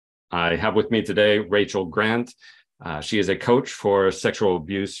I have with me today Rachel Grant. She is a coach for sexual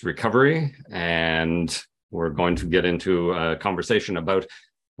abuse recovery, and we're going to get into a conversation about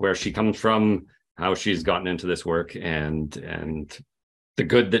where she comes from, how she's gotten into this work, and the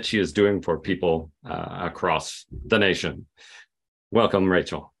good that she is doing for people across the nation. Welcome,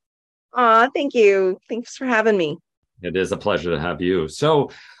 Rachel. Thank you. Thanks for having me. It is a pleasure to have you. So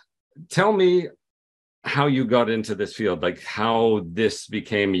tell me how you got into this field, like how this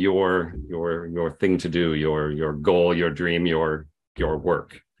became your thing to do, your goal, your dream, your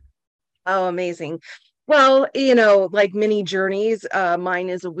work. Oh, amazing. Well, like many journeys, mine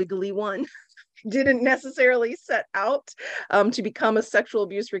is a wiggly one. Didn't necessarily set out to become a sexual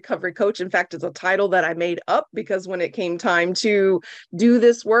abuse recovery coach. In fact, it's a title that I made up because when it came time to do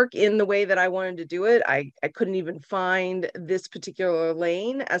this work in the way that I wanted to do it, I couldn't even find this particular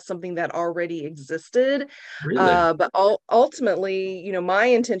lane as something that already existed. Really? But ultimately, my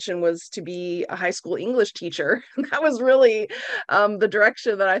intention was to be a high school English teacher. That was really the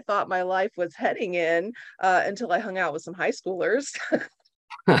direction that I thought my life was heading in until I hung out with some high schoolers.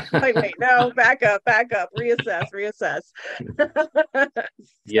 Like, wait, no, back up, reassess.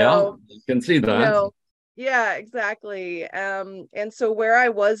 Yeah, So, you can see you that. know, yeah, exactly. And so where I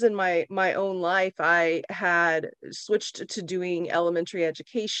was in my own life, I had switched to doing elementary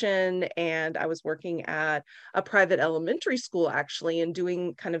education, and I was working at a private elementary school actually, and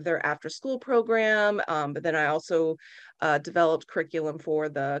doing kind of their after school program. But then I also developed curriculum for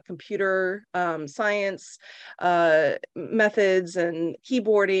the computer science methods and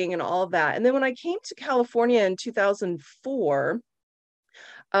keyboarding and all of that. And then when I came to California in 2004,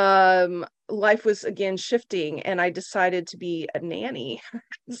 life was again shifting, and I decided to be a nanny.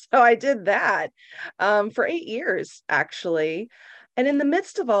 So I did that for 8 years, actually. And in the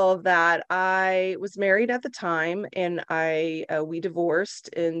midst of all of that, I was married at the time, and I we divorced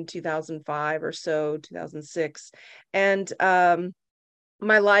in 2005 or so, 2006. And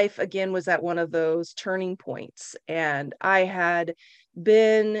my life again was at one of those turning points, and I had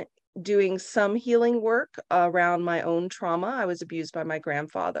been doing some healing work around my own trauma. I was abused by my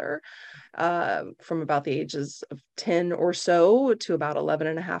grandfather from about the ages of 10 or so to about 11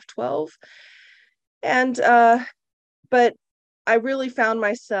 and a half, 12. And but I really found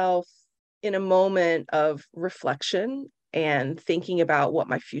myself in a moment of reflection and thinking about what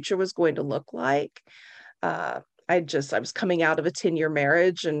my future was going to look like. uh, I was coming out of a 10-year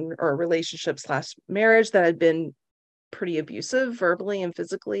marriage and or relationship slash marriage that had been pretty abusive verbally and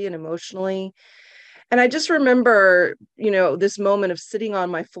physically and emotionally. And I just remember, this moment of sitting on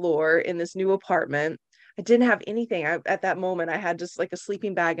my floor in this new apartment. I didn't have anything. At that moment, I had just like a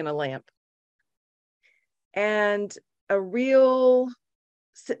sleeping bag and a lamp and a real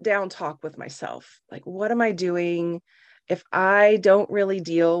sit down talk with myself. Like, what am I doing? If I don't really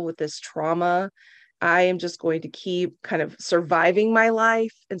deal with this trauma, I am just going to keep kind of surviving my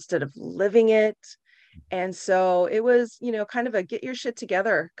life instead of living it. And so it was, kind of a get your shit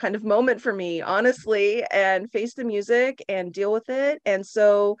together kind of moment for me, honestly, and face the music and deal with it. And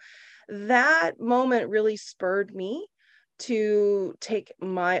so that moment really spurred me to take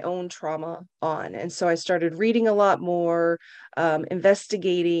my own trauma on. And so I started reading a lot more,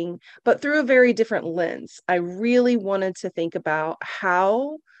 investigating, but through a very different lens. I really wanted to think about,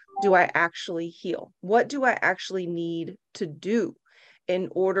 how do I actually heal? What do I actually need to do in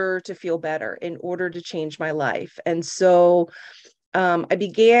order to feel better, in order to change my life? And so I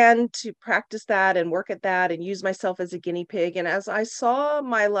began to practice that and work at that and use myself as a guinea pig. And as I saw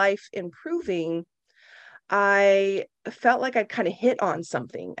my life improving, I felt like I'd kind of hit on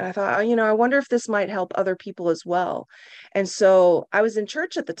something. And I thought, oh, I wonder if this might help other people as well. And so I was in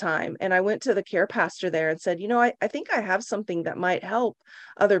church at the time, and I went to the care pastor there and said, I think I have something that might help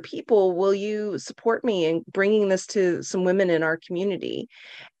other people. Will you support me in bringing this to some women in our community?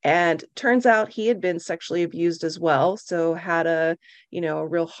 And turns out he had been sexually abused as well. So had a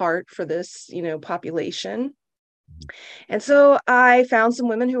real heart for this, population. And so I found some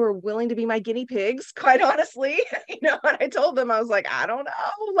women who were willing to be my guinea pigs, quite honestly. And I told them, I was like, I don't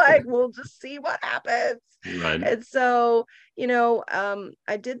know, like, we'll just see what happens. Right. And so,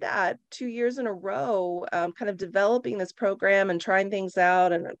 I did that 2 years in a row, kind of developing this program and trying things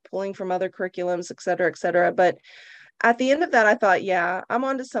out and pulling from other curriculums, et cetera, et cetera. But at the end of that, I thought, yeah, I'm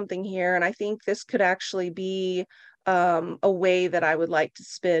onto something here. And I think this could actually be a way that I would like to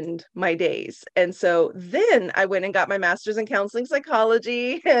spend my days. And so then I went and got my master's in counseling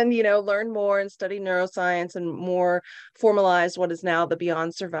psychology and, learned more and studied neuroscience and more formalized what is now the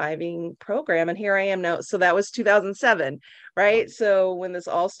Beyond Surviving program. And here I am now. So that was 2007, right? So when this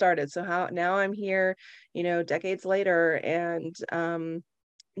all started. So how now I'm here, decades later, and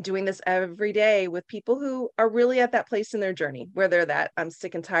doing this every day with people who are really at that place in their journey where they're that I'm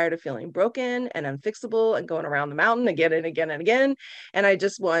sick and tired of feeling broken and unfixable and going around the mountain again and again and again. And I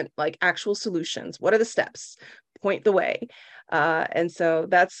just want like actual solutions. What are the steps? Point the way. And so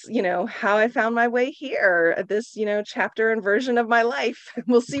that's, how I found my way here at this, chapter and version of my life.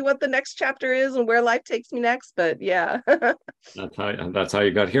 We'll see what the next chapter is and where life takes me next. But yeah. That's how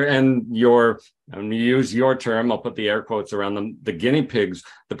you got here. And I'm going to use your term, I'll put the air quotes around them, the guinea pigs,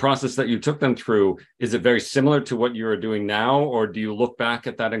 the process that you took them through, is it very similar to what you're doing now? Or do you look back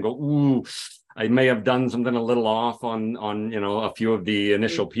at that and go, ooh, I may have done something a little off on a few of the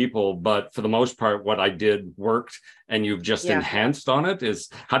initial people, but for the most part, what I did worked and you've just enhanced on it?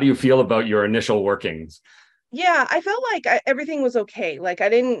 How do you feel about your initial workings? Yeah, I felt like everything was okay. Like I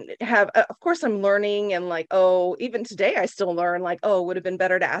didn't have, of course, I'm learning and like, oh, even today I still learn like, oh, would have been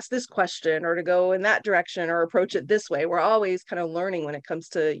better to ask this question or to go in that direction or approach it this way. We're always kind of learning when it comes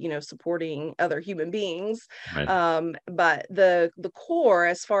to, supporting other human beings. Right. But the core,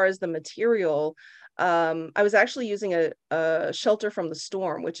 as far as the material, I was actually using a Shelter from the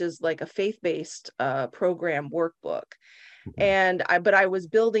Storm, which is like a faith-based program workbook. But I was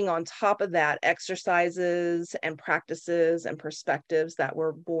building on top of that exercises and practices and perspectives that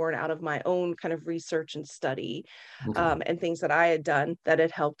were born out of my own kind of research and study, and things that I had done that had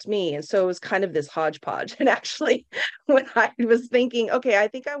helped me. And so it was kind of this hodgepodge. And actually, when I was thinking, okay, I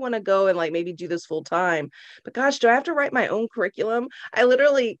think I want to go and like maybe do this full time, but gosh, do I have to write my own curriculum? I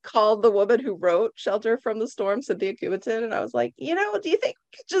literally called the woman who wrote Shelter from the Storm, Cynthia Cubiton, and I was like, do you think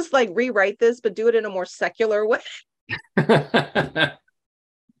we could just like rewrite this, but do it in a more secular way? Bless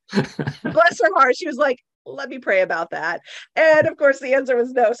her heart, she was like, let me pray about that. And of course the answer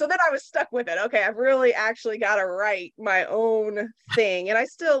was no. So then I was stuck with it. Okay, I've really actually got to write my own thing. And I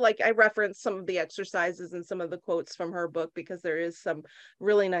still I reference some of the exercises and some of the quotes from her book because there is some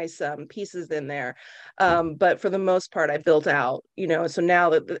really nice pieces in there. But for the most part, I built out, so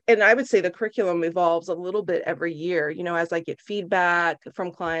now and I would say the curriculum evolves a little bit every year, as I get feedback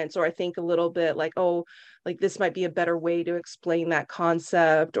from clients, or I think a little bit like, oh, like this might be a better way to explain that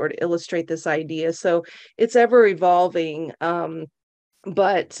concept or to illustrate this idea. So it's ever evolving.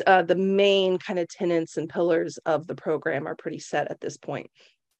 But the main kind of tenets and pillars of the program are pretty set at this point.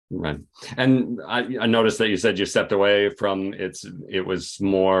 Right. And I noticed that you said you stepped away from it was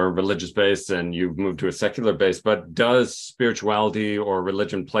more religious based and you've moved to a secular base, but does spirituality or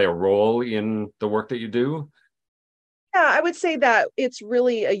religion play a role in the work that you do? Yeah, I would say that it's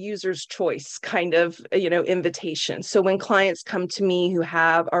really a user's choice kind of, invitation. So when clients come to me who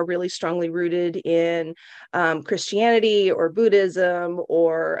are really strongly rooted in Christianity or Buddhism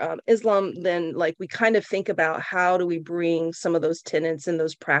or Islam, then like we kind of think about how do we bring some of those tenets and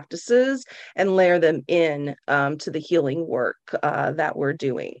those practices and layer them in to the healing work that we're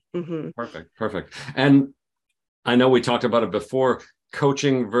doing. Mm-hmm. Perfect. And I know we talked about it before,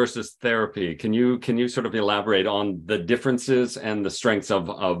 coaching versus therapy. Can you sort of elaborate on the differences and the strengths of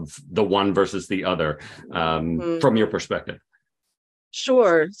the one versus the other from your perspective?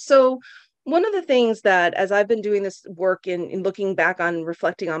 Sure. So one of the things that, as I've been doing this work in looking back on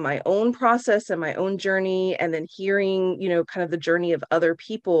reflecting on my own process and my own journey, and then hearing, kind of the journey of other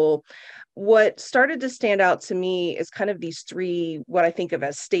people, what started to stand out to me is kind of these three, what I think of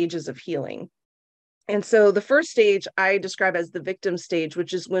as stages of healing. And so the first stage I describe as the victim stage,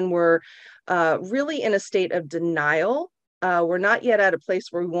 which is when we're really in a state of denial. We're not yet at a place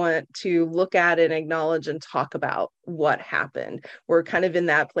where we want to look at and acknowledge and talk about what happened. We're kind of in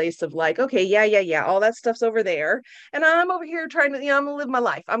that place of like, okay, yeah, all that stuff's over there. And I'm over here trying to, I'm gonna live my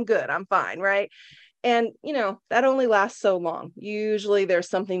life. I'm good. I'm fine. Right. And, that only lasts so long. Usually there's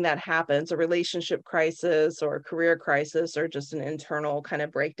something that happens, a relationship crisis or a career crisis, or just an internal kind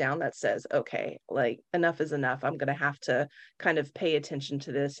of breakdown that says, okay, like enough is enough. I'm going to have to kind of pay attention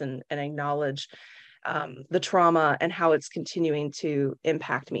to this and acknowledge the trauma and how it's continuing to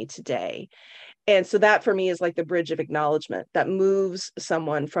impact me today. And so that for me is like the bridge of acknowledgement that moves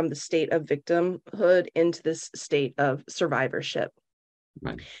someone from the state of victimhood into this state of survivorship.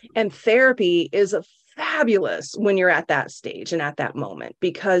 Right. And therapy is fabulous when you're at that stage and at that moment,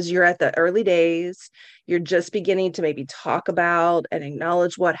 because you're at the early days. You're just beginning to maybe talk about and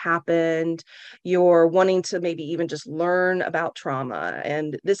acknowledge what happened. You're wanting to maybe even just learn about trauma.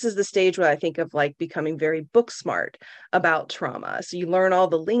 And this is the stage where I think of like becoming very book smart about trauma. So you learn all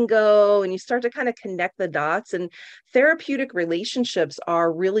the lingo and you start to kind of connect the dots. And therapeutic relationships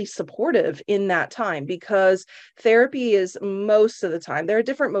are really supportive in that time, because therapy is most of the time, there are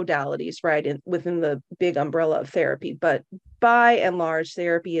different modalities, right, within the big umbrella of therapy, but by and large,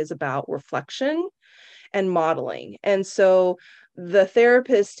 therapy is about reflection and modeling. And so The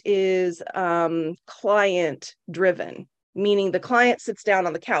therapist is client driven, meaning the client sits down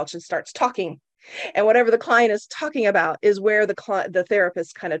on the couch and starts talking. And whatever the client is talking about is where the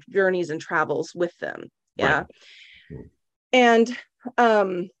therapist kind of journeys and travels with them. Yeah. Right. And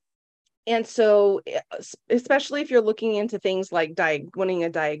and so, especially if you're looking into things like wanting a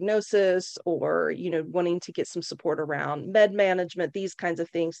diagnosis, or, wanting to get some support around med management, these kinds of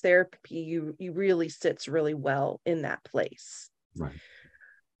things, therapy, you really sits really well in that place. Right.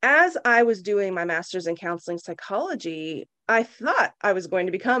 As I was doing my master's in counseling psychology, I thought I was going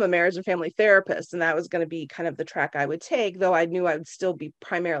to become a marriage and family therapist, and that was going to be kind of the track I would take, though I knew I would still be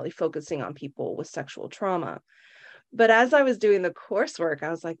primarily focusing on people with sexual trauma. But as I was doing the coursework, I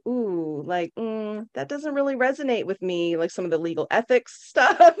was like, ooh, like, that doesn't really resonate with me. Like some of the legal ethics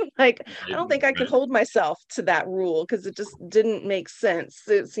stuff. Like, I don't think I could hold myself to that rule, because it just didn't make sense.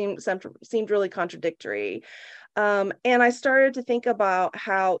 It seemed really contradictory. And I started to think about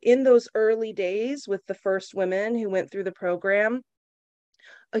how in those early days with the first women who went through the program,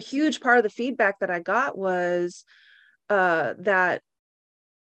 a huge part of the feedback that I got was that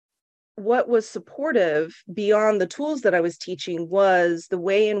what was supportive beyond the tools that I was teaching was the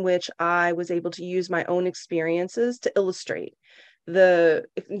way in which I was able to use my own experiences to illustrate the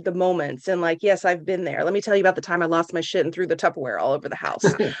moments. And like, yes, I've been there. Let me tell you about the time I lost my shit and threw the Tupperware all over the house.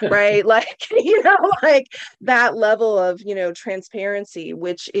 Right. Like, like that level of, transparency,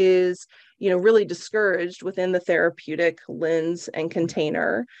 which is, really discouraged within the therapeutic lens and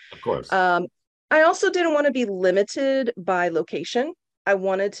container. Of course. I also didn't want to be limited by location. I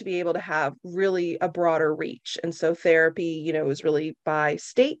wanted to be able to have really a broader reach. And so therapy, is really by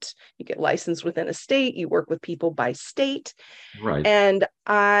state. You get licensed within a state, you work with people by state. Right. And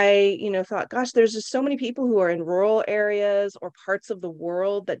I, thought, gosh, there's just so many people who are in rural areas or parts of the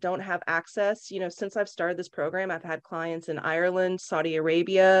world that don't have access. Since I've started this program, I've had clients in Ireland, Saudi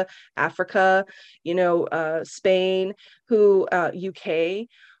Arabia, Africa, Spain, UK,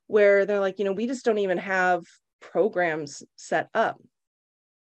 where they're like, we just don't even have programs set up.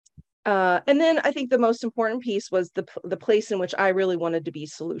 And then I think the most important piece was the place in which I really wanted to be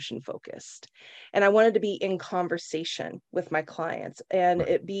solution focused. And I wanted to be in conversation with my clients, and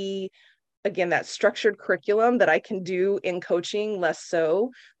it be, again, that structured curriculum that I can do in coaching less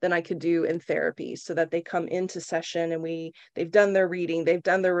so than I could do in therapy, so that they come into session and they've done their reading, they've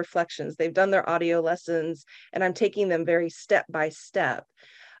done their reflections, they've done their audio lessons, and I'm taking them very step by step.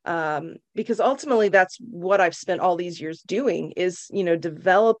 Because ultimately that's what I've spent all these years doing is,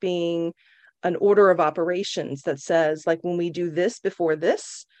 developing an order of operations that says, like, when we do this before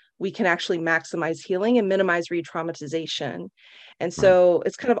this, we can actually maximize healing and minimize re-traumatization. And so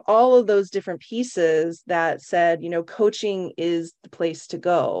it's kind of all of those different pieces that said, coaching is the place to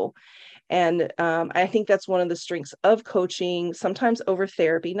go. And I think that's one of the strengths of coaching, sometimes over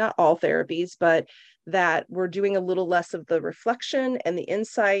therapy, not all therapies, but that we're doing a little less of the reflection and the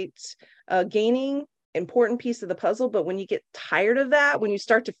insight gaining, important piece of the puzzle. But when you get tired of that, when you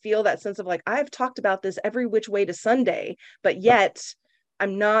start to feel that sense of like, I've talked about this every which way to Sunday, but yet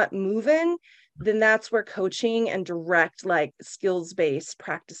I'm not moving, then that's where coaching and direct, like, skills-based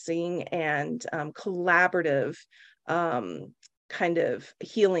practicing and collaborative kind of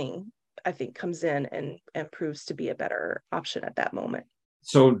healing, I think, comes in and proves to be a better option at that moment.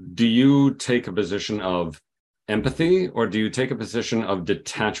 So do you take a position of empathy, or do you take a position of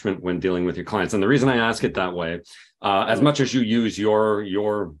detachment when dealing with your clients? And the reason I ask it that way, as much as you use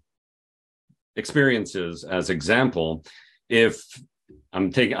your experiences as example, I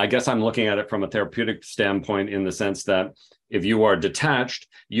guess I'm looking at it from a therapeutic standpoint, in the sense that if you are detached,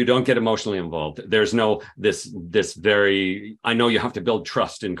 you don't get emotionally involved. There's no I know you have to build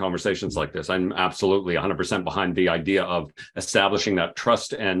trust in conversations like this. I'm absolutely 100% behind the idea of establishing that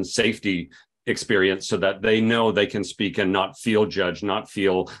trust and safety experience, so that they know they can speak and not feel judged, not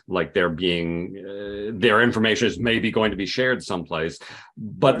feel like they're being, their information is maybe going to be shared someplace.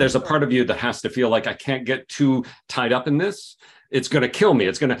 But there's a part of you that has to feel like, I can't get too tied up in this. It's going to kill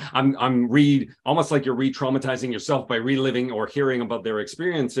me. I'm almost like you're re-traumatizing yourself by reliving or hearing about their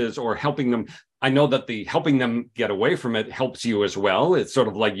experiences, or helping them. I know that the helping them get away from it helps you as well. It's sort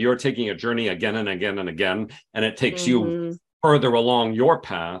of like you're taking a journey again and again and again, and it takes you further along your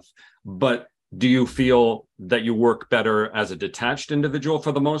path. But do you feel that you work better as a detached individual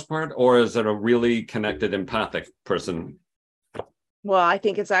for the most part, or is it a really connected, empathic person? Well, I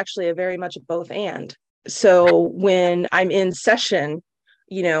think it's actually a very much both and. So when I'm in session,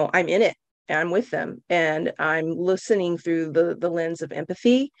 I'm in it and I'm with them, and I'm listening through the lens of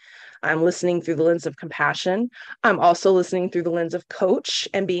empathy. I'm listening through the lens of compassion. I'm also listening through the lens of coach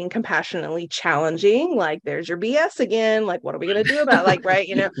and being compassionately challenging. Like, there's your BS again. Like, what are we going to do about it? Like, right,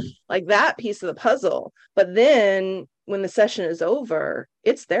 like that piece of the puzzle. But then when the session is over,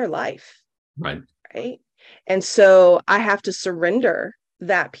 it's their life. Right. Right. And so I have to surrender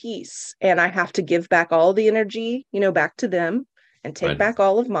that piece, and I have to give back all the energy, back to them, and take Right. back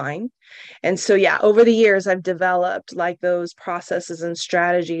all of mine. And so, yeah, over the years, I've developed like those processes and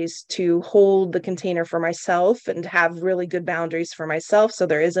strategies to hold the container for myself and have really good boundaries for myself. So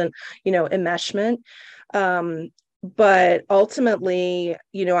there isn't, enmeshment. But ultimately,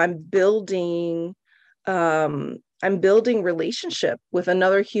 I'm building relationship with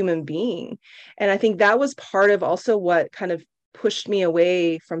another human being. And I think that was part of also what kind of pushed me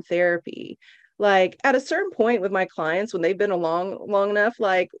away from therapy. Like, at a certain point with my clients, when they've been along long enough,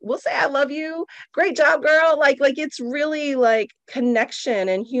 like, we'll say, I love you, great job, girl. Like it's really like connection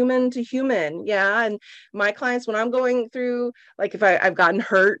and human to human. Yeah. And my clients, when I'm going through, like, if I've gotten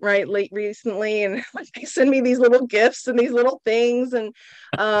hurt right late recently, and they send me these little gifts and these little things, and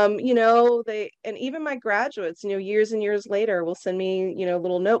and even my graduates, years and years later, will send me,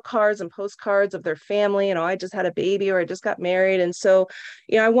 little note cards and postcards of their family. I just had a baby, or I just got married. And so,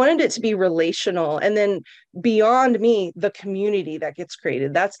 I wanted it to be relational. And then beyond me, the community that gets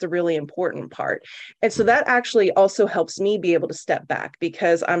created, that's the really important part. And so that actually also helps me be able to step back,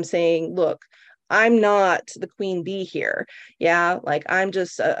 because I'm saying, look, I'm not the queen bee here. Yeah. Like, I'm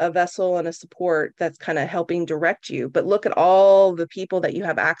just a vessel and a support that's kind of helping direct you. But look at all the people that you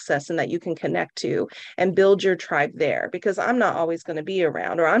have access and that you can connect to, and build your tribe there, because I'm not always going to be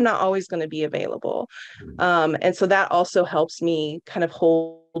around, or I'm not always going to be available. And so that also helps me kind of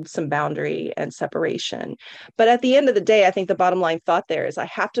hold some boundary and separation. But at the end of the day, I think the bottom line thought there is I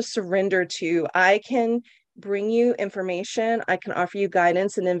have to surrender to, I can bring you information, I can offer you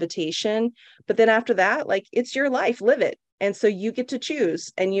guidance and invitation, but then after that, like, it's your life, live it. And so you get to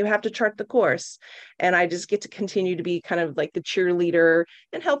choose, and you have to chart the course. And I just get to continue to be kind of like the cheerleader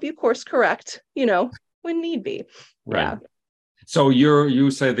and help you course correct, when need be. Right. Yeah. So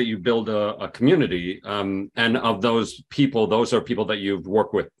you say that you build a community, and of those people, those are people that you've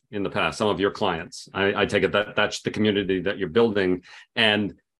worked with in the past, some of your clients. I take it that that's the community that you're building,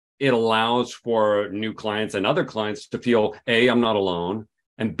 and it allows for new clients and other clients to feel, A, I'm not alone,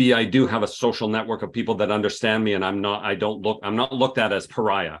 and B, I do have a social network of people that understand me, and I'm not looked at as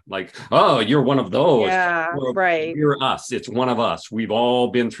pariah. Like, oh, you're one of those. Yeah, right. You're us. It's one of us. We've all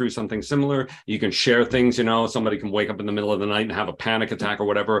been through something similar. You can share things, somebody can wake up in the middle of the night and have a panic attack or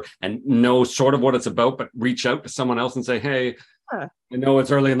whatever, and know sort of what it's about, but reach out to someone else and say, hey, I know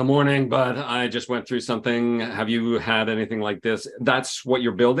it's early in the morning, but I just went through something. Have you had anything like this? That's what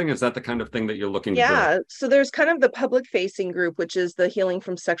you're building? Is that the kind of thing that you're looking to build? Yeah. So there's kind of the public facing group, which is the Healing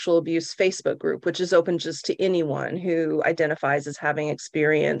from Sexual Abuse Facebook group, which is open just to anyone who identifies as having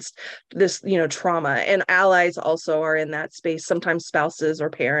experienced this, trauma. And allies also are in that space. Sometimes spouses or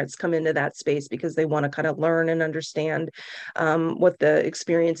parents come into that space because they want to kind of learn and understand what the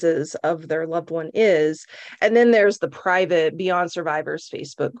experiences of their loved one is. And then there's the private Beyond Survivors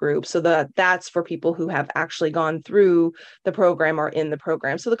Facebook group. So that's for people who have actually gone through the program or in the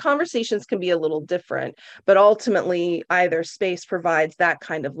program. So the conversations can be a little different, but ultimately either space provides that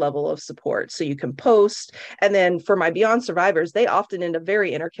kind of level of support. So you can post. And then for my Beyond Survivors, they often end up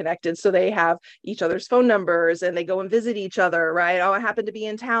very interconnected. So they have each other's phone numbers, and they go and visit each other, right? Oh, I happen to be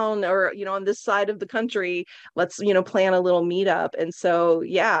in town, or, on this side of the country. Let's, plan a little meetup. And so,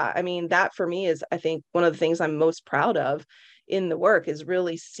 yeah, I mean, that for me is, I think, one of the things I'm most proud of in the work, is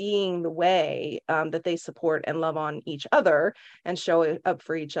really seeing the way that they support and love on each other and show up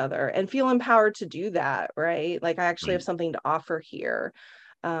for each other and feel empowered to do that, right? Like, I actually have something to offer here.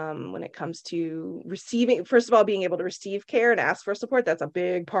 When it comes to receiving, first of all, being able to receive care and ask for support. That's a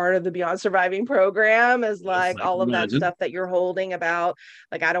big part of the Beyond Surviving program, is like all of that stuff that you're holding about,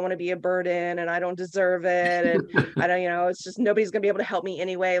 like, I don't want to be a burden, and I don't deserve it. And I don't, it's just, nobody's going to be able to help me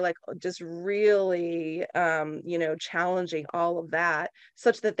anyway. Like, just really, challenging all of that,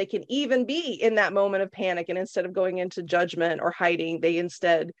 such that they can even be in that moment of panic, and instead of going into judgment or hiding, they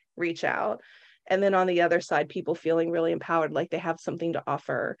instead reach out. And then on the other side, people feeling really empowered, like they have something to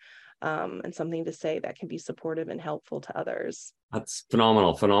offer, and something to say that can be supportive and helpful to others. That's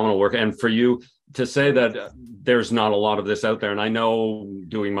phenomenal work. And for you to say that there's not a lot of this out there, and I know,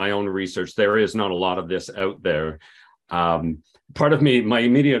 doing my own research, there is not a lot of this out there. Part of me,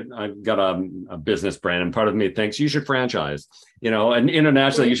 I've got a business brand, and part of me thinks you should franchise, and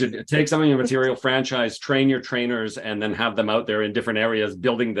internationally, you should take some of your material, franchise, train your trainers, and then have them out there in different areas,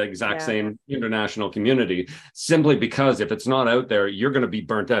 building the exact same international community, simply because if it's not out there, you're going to be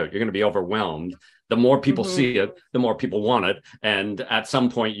burnt out. You're going to be overwhelmed. The more people see it, the more people want it. And at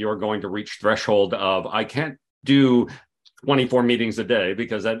some point, you're going to reach threshold of, I can't do 24 meetings a day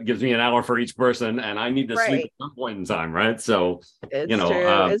because that gives me an hour for each person, and I need to sleep at some point in time, right? So,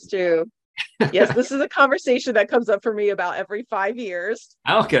 it's true. Yes, this is a conversation that comes up for me about every 5 years.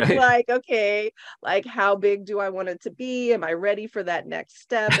 Okay. Okay, how big do I want it to be? Am I ready for that next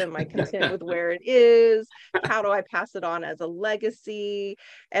step? Am I content with where it is? How do I pass it on as a legacy?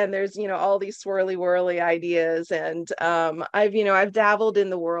 And there's, all these swirly whirly ideas. And I've dabbled in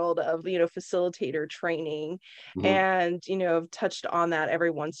the world of, facilitator training, and, I've touched on that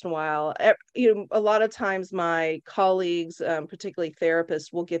every once in a while. A lot of times my colleagues, particularly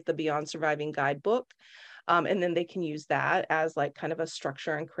therapists, will get the Beyond Surviving guidebook. And then they can use that as kind of a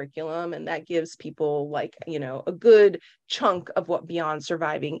structure and curriculum. And that gives people a good chunk of what Beyond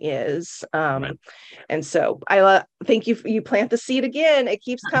Surviving is. Right. And so I thank you. You plant the seed again. It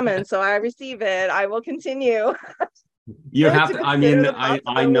keeps coming. So I receive it. I will continue. You have to,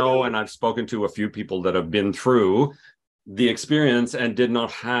 I know, and I've spoken to a few people that have been through the experience and did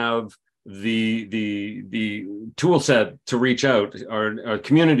not have the tool set to reach out, or a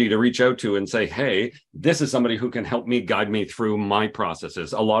community to reach out to and say, hey, this is somebody who can help me, guide me through my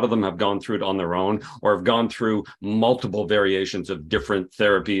processes. A lot of them have gone through it on their own, or have gone through multiple variations of different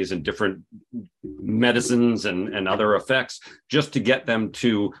therapies and different medicines and other effects just to get them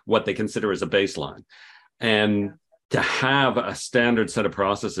to what they consider as a baseline. And to have a standard set of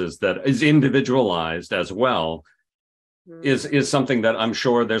processes that is individualized as well is something that I'm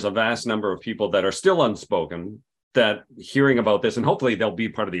sure there's a vast number of people that are still unspoken, that hearing about this, and hopefully they'll be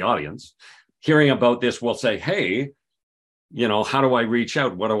part of the audience, hearing about this will say, hey, how do I reach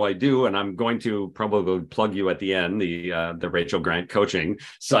out? What do I do? And I'm going to probably plug you at the end, the Rachel Grant coaching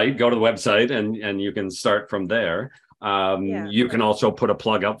site. Go to the website and you can start from there. You can also put a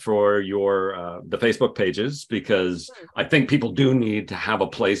plug up for your the Facebook pages, because I think people do need to have a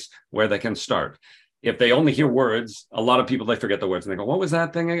place where they can start. If they only hear words, a lot of people, they forget the words and they go, what was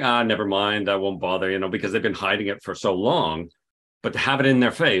that thing? Never mind. I won't bother, because they've been hiding it for so long. But to have it in their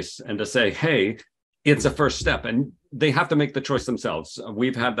face and to say, hey, it's a first step, and they have to make the choice themselves.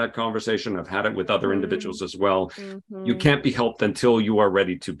 We've had that conversation. I've had it with other individuals as well. You can't be helped until you are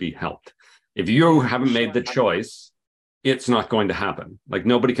ready to be helped. If you haven't made the choice, it's not going to happen.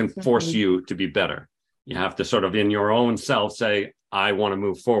 Nobody can force you to be better. You have to sort of in your own self say, I want to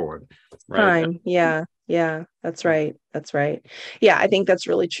move forward. Right. Fine. Yeah. That's right. Yeah. I think that's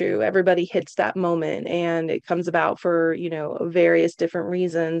really true. Everybody hits that moment, and it comes about for, various different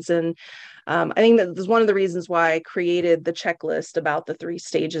reasons. And I think that is one of the reasons why I created the checklist about the 3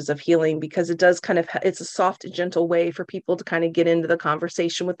 stages of healing, because it does it's a soft, gentle way for people to kind of get into the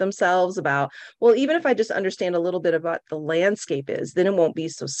conversation with themselves about, well, even if I just understand a little bit about the landscape is, then it won't be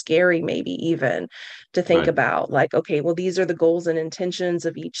so scary, maybe even to think about okay, well, these are the goals and intentions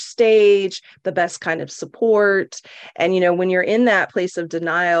of each stage, the best kind of support. And, when you're in that place of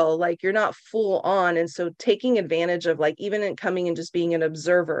denial, you're not full on. And so taking advantage of even in coming and just being an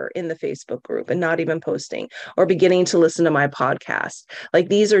observer in the Facebook group and not even posting, or beginning to listen to my podcast,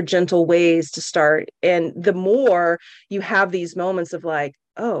 these are gentle ways to start. And the more you have these moments of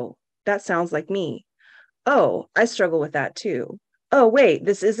oh, that sounds like me. Oh, I struggle with that too. Oh, wait,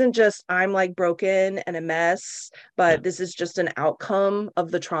 this isn't just I'm broken and a mess, but this is just an outcome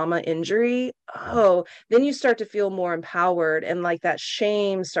of the trauma injury. Oh, then you start to feel more empowered, and that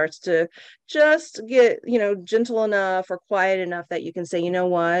shame starts to just get, gentle enough or quiet enough that you can say, you know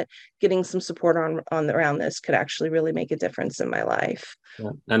what, getting some support on around this could actually really make a difference in my life.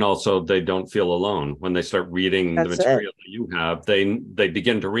 And also they don't feel alone when they start reading the material that you have. They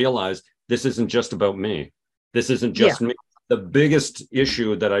begin to realize this isn't just about me. This isn't just me. The biggest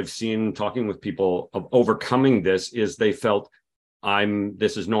issue that I've seen talking with people of overcoming this is they felt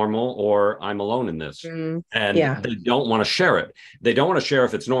this is normal, or I'm alone in this. And they don't want to share it. They don't want to share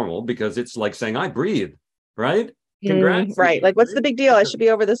if it's normal, because it's like saying, I breathe, right? Congrats. Right. What's the big deal? I should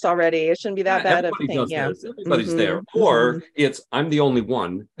be over this already. It shouldn't be that bad of a thing. Everybody's there. Or it's, I'm the only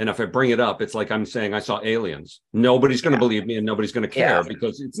one. And if I bring it up, it's like I'm saying I saw aliens. Nobody's going to believe me, and nobody's going to care,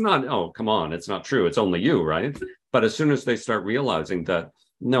 because it's not, oh, come on, it's not true. It's only you, right? But as soon as they start realizing that,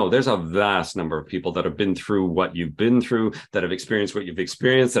 no, there's a vast number of people that have been through what you've been through, that have experienced what you've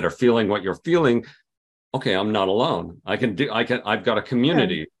experienced, that are feeling what you're feeling. Okay, I'm not alone. I've got a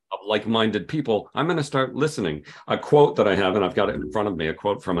community of like-minded people, I'm going to start listening. A quote that I have, and I've got it in front of me, a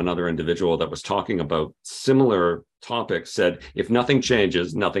quote from another individual that was talking about similar topics, said, if nothing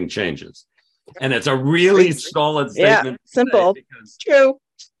changes, nothing changes. And it's a really solid statement. Simple. Because true.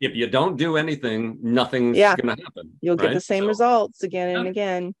 If you don't do anything, nothing's going to happen. You'll get the same results again and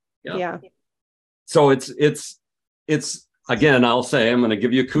again. Yeah. So it's again, I'll say, I'm going to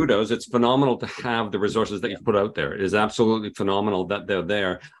give you kudos. It's phenomenal to have the resources that you've put out there. It is absolutely phenomenal that they're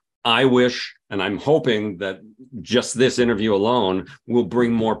there. I wish, and I'm hoping that just this interview alone will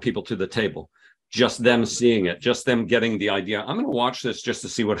bring more people to the table. Just them seeing it, just them getting the idea. I'm going to watch this just to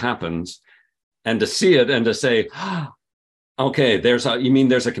see what happens, and to see it and to say, okay, there's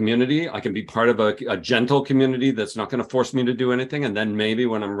a community. I can be part of a gentle community that's not going to force me to do anything. And then maybe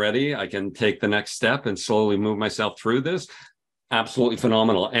when I'm ready, I can take the next step and slowly move myself through this. Absolutely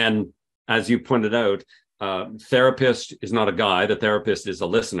phenomenal. And as you pointed out, therapist is not a guide. A therapist is a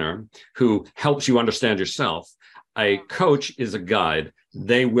listener who helps you understand yourself. A coach is a guide.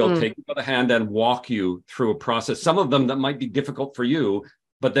 They will take you by the hand and walk you through a process. Some of them that might be difficult for you,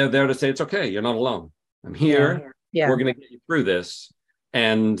 but they're there to say, it's okay. You're not alone. I'm here. We're going to get you through this.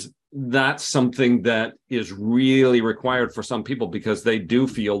 And that's something that is really required for some people, because they do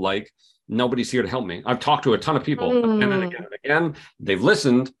feel like nobody's here to help me. I've talked to a ton of people again and again and again. They've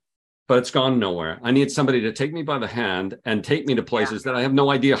listened, but it's gone nowhere. I need somebody to take me by the hand and take me to places that I have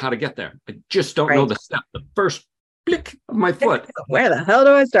no idea how to get there. I just don't know the step, the first click of my foot. Where the hell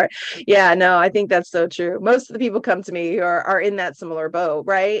do I start? Yeah, no, I think that's so true. Most of the people come to me who are in that similar boat,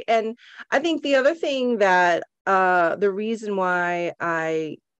 right? And I think the other thing that the reason why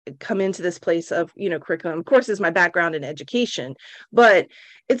I come into this place of, curriculum, of course, is my background in education, but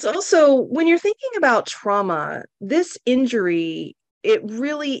it's also when you're thinking about trauma, this injury, it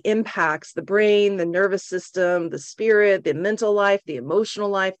really impacts the brain, the nervous system, the spirit, the mental life, the emotional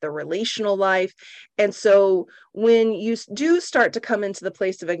life, the relational life. And so when you do start to come into the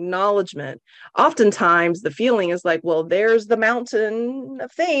place of acknowledgement, oftentimes the feeling is like, well, there's the mountain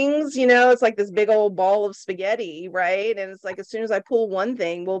of things, it's like this big old ball of spaghetti, right? And it's like, as soon as I pull one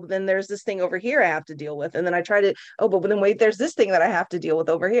thing, well, then there's this thing over here I have to deal with. And then I try to, but then wait, there's this thing that I have to deal with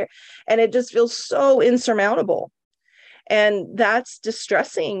over here. And it just feels so insurmountable. And that's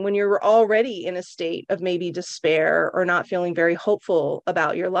distressing when you're already in a state of maybe despair or not feeling very hopeful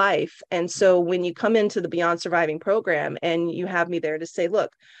about your life. And so when you come into the Beyond Surviving program and you have me there to say,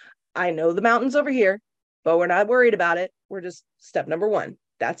 look, I know the mountain's over here, but we're not worried about it. We're just step number one.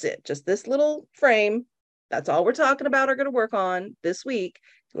 That's it. Just this little frame. That's all we're talking about or going to work on this week.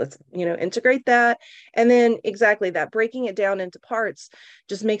 Let's, integrate that. And then exactly that, breaking it down into parts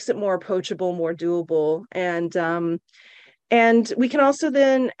just makes it more approachable, more doable. And we can also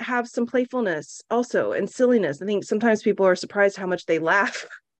then have some playfulness also and silliness. I think sometimes people are surprised how much they laugh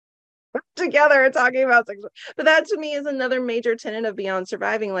together and talking about sexual. But that to me is another major tenet of Beyond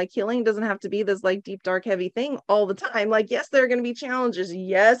Surviving. Like, healing doesn't have to be this like deep, dark, heavy thing all the time. Like, yes, there are going to be challenges.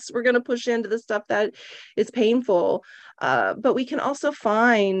 Yes, we're going to push into the stuff that is painful. But we can also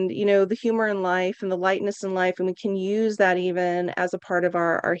find, the humor in life and the lightness in life. And we can use that even as a part of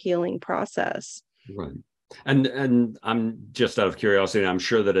our healing process. Right. And I'm just out of curiosity, I'm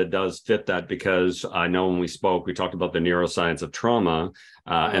sure that it does fit that, because I know when we spoke, we talked about the neuroscience of trauma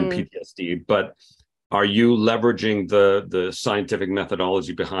and PTSD, but are you leveraging the scientific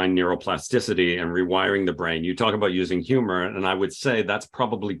methodology behind neuroplasticity and rewiring the brain? You talk about using humor, and I would say that's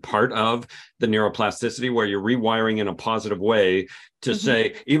probably part of the neuroplasticity, where you're rewiring in a positive way to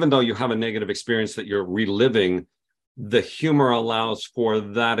say, even though you have a negative experience that you're reliving, the humor allows for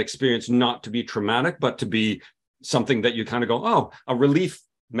that experience not to be traumatic, but to be something that you kind of go, oh, a relief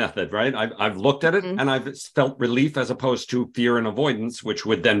method, right? I've looked at it and I've felt relief, as opposed to fear and avoidance, which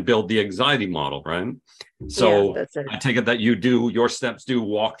would then build the anxiety model, right? So I take it that your steps do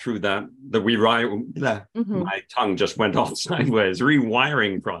walk through that, the rewire, my tongue just went all sideways,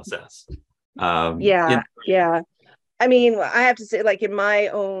 rewiring process. Yeah. I mean, I have to say, like, in my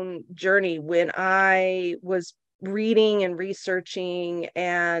own journey, when I was reading and researching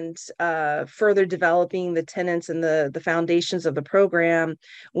and further developing the tenets and the foundations of the program,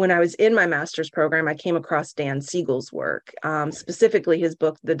 when I was in my master's program, I came across Dan Siegel's work, specifically his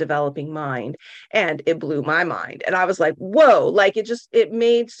book, The Developing Mind, and it blew my mind. And I was like, whoa, like it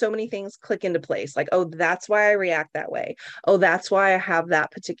made so many things click into place. Like, oh, that's why I react that way. Oh, that's why I have that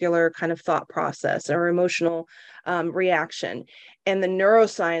particular kind of thought process or emotional reaction. And the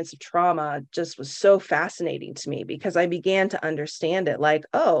neuroscience of trauma just was so fascinating to me, because I began to understand it like,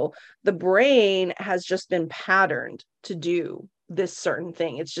 oh, the brain has just been patterned to do this certain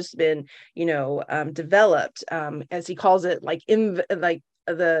thing. It's just been, developed, as he calls it, like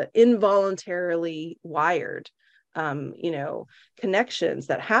the involuntarily wired connections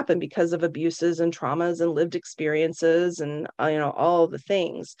that happen because of abuses and traumas and lived experiences and all the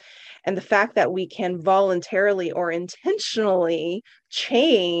things. And the fact that we can voluntarily or intentionally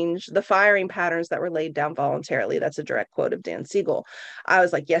change the firing patterns that were laid down voluntarily. That's a direct quote of Dan Siegel. I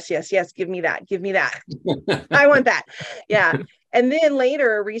was like, yes, yes, yes, give me that, give me that. I want that. Yeah. And then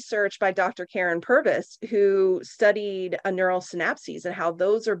later, research by Dr. Karen Purvis, who studied neural synapses and how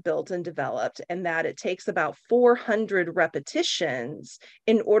those are built and developed, and that it takes about 400 repetitions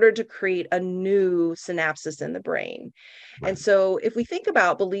in order to create a new synapses in the brain. Right. And so if we think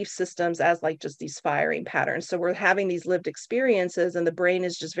about belief systems as like just these firing patterns, so we're having these lived experiences and the brain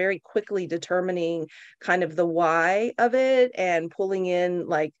is just very quickly determining kind of the why of it and pulling in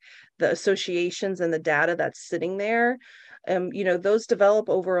like the associations and the data that's sitting there. Those develop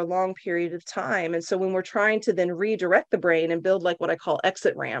over a long period of time. And so when we're trying to then redirect the brain and build like what I call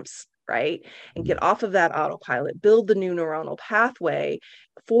exit ramps, right, and get off of that autopilot, build the new neuronal pathway,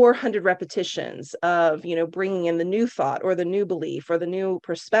 400 repetitions of, bringing in the new thought or the new belief or the new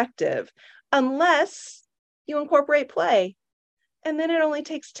perspective, unless you incorporate play. And then it only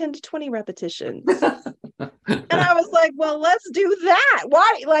takes 10 to 20 repetitions. And I was like, well, let's do that.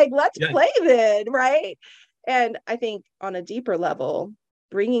 Why? Like, let's play then, right? And I think on a deeper level,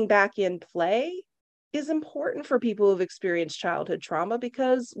 bringing back in play is important for people who've experienced childhood trauma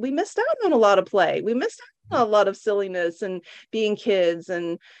because we missed out on a lot of play. We missed out on a lot of silliness and being kids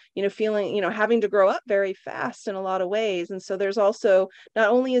and, feeling, having to grow up very fast in a lot of ways. And so there's also,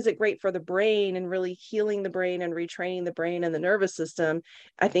 not only is it great for the brain and really healing the brain and retraining the brain and the nervous system,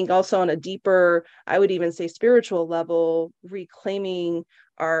 I think also on a deeper, I would even say spiritual level, reclaiming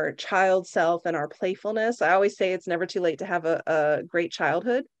our child self and our playfulness. I always say it's never too late to have a great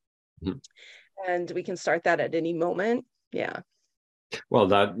childhood. Mm-hmm. And we can start that at any moment. Yeah. Well,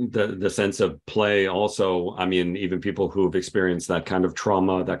 that the sense of play also, I mean, even people who've experienced that kind of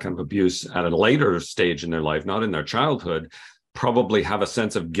trauma, that kind of abuse at a later stage in their life, not in their childhood, probably have a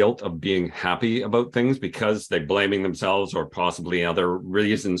sense of guilt of being happy about things because they're blaming themselves or possibly other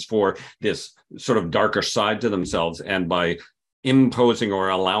reasons for this sort of darker side to themselves. And by imposing or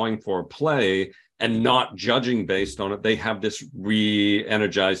allowing for play and not judging based on it, they have this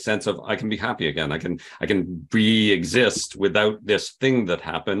re-energized sense of, I can be happy again. I can re-exist without this thing that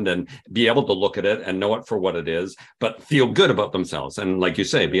happened and be able to look at it and know it for what it is, but feel good about themselves. And like you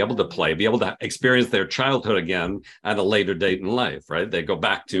say, be able to play, be able to experience their childhood again at a later date in life, right? They go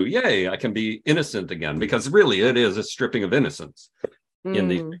back to, yay, I can be innocent again, because really it is a stripping of innocence in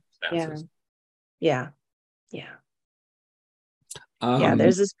these circumstances. Yeah.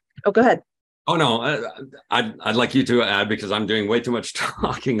 There's this, go ahead. Oh, no, I'd like you to add because I'm doing way too much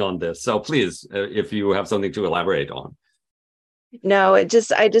talking on this. So please, if you have something to elaborate on. No, I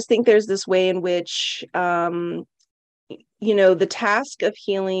just think there's this way in which, the task of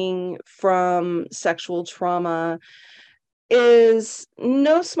healing from sexual trauma is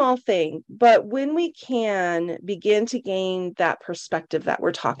no small thing, but when we can begin to gain that perspective that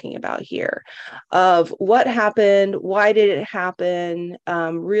we're talking about here of what happened, why did it happen,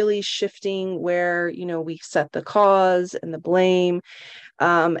 really shifting where, we set the cause and the blame.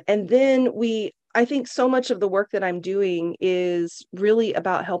 And then I think so much of the work that I'm doing is really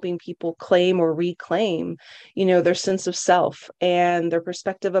about helping people claim or reclaim, their sense of self and their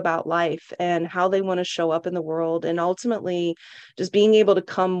perspective about life and how they want to show up in the world. And ultimately just being able to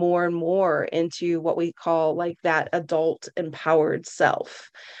come more and more into what we call like that adult empowered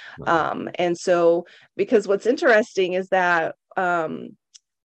self. And so, because what's interesting is that,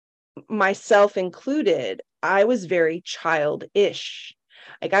 myself included, I was very childish.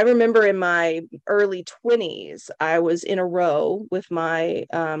 Like I remember in my early 20s, I was in a row with my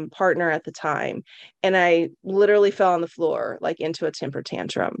partner at the time, and I literally fell on the floor, like into a temper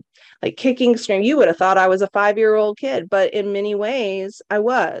tantrum, like kicking, screaming. You would have thought I was a 5-year-old kid, but in many ways I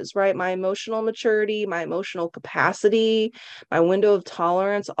was, right? My emotional maturity, my emotional capacity, my window of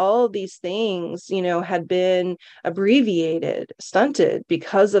tolerance, all of these things, had been abbreviated, stunted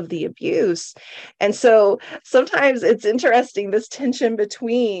because of the abuse. And so sometimes it's interesting, this tension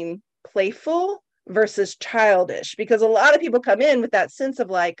between playful versus childish, because a lot of people come in with that sense of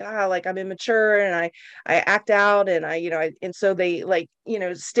like, like I'm immature and I act out and and so they like,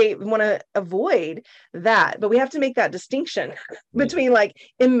 want to avoid that. But we have to make that distinction between like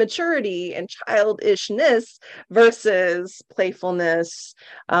immaturity and childishness versus playfulness,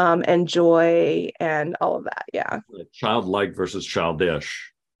 and joy and all of that. Yeah. Childlike versus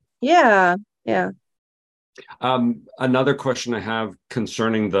childish. Yeah. Another question I have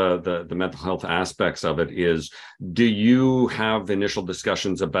concerning the mental health aspects of it is, do you have initial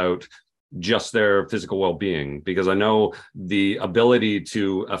discussions about just their physical well-being? Because I know the ability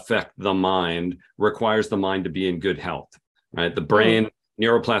to affect the mind requires the mind to be in good health, right? The brain,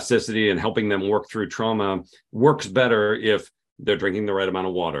 neuroplasticity, and helping them work through trauma works better if they're drinking the right amount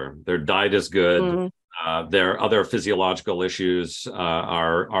of water, their diet is good, their other physiological issues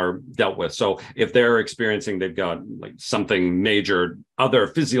are dealt with. So if they're experiencing, they've got like something major, other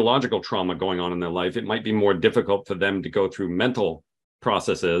physiological trauma going on in their life, it might be more difficult for them to go through mental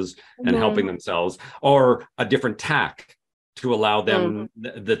processes and helping themselves, or a different tack to allow them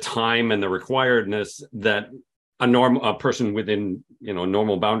the time and the requiredness that a person within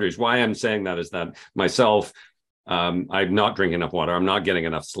normal boundaries. Why I'm saying that is that myself, I'm not drinking enough water, I'm not getting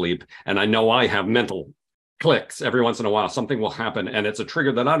enough sleep, and I know I have mental clicks every once in a while. Something will happen and it's a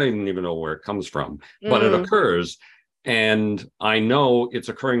trigger that I don't even know where it comes from, but it occurs, and I know it's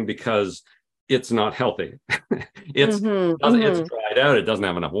occurring because it's not healthy. It's dried out, it doesn't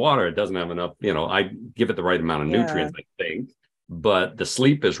have enough water, it doesn't have enough, I give it the right amount of nutrients, I think, but the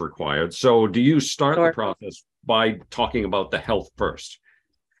sleep is required. So do you start the process by talking about the health first?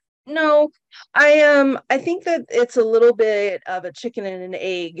 No, I think that it's a little bit of a chicken and an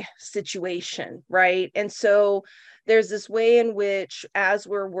egg situation, right? And so there's this way in which, as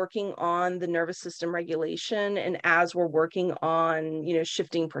we're working on the nervous system regulation and as we're working on,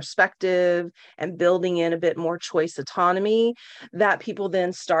 shifting perspective and building in a bit more choice autonomy, that people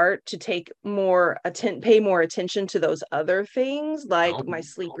then start to pay more attention to those other things, like my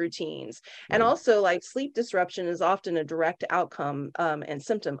sleep routines. And also, like, sleep disruption is often a direct outcome and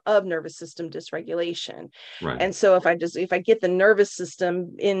symptom of nervous system dysregulation. And so if I get the nervous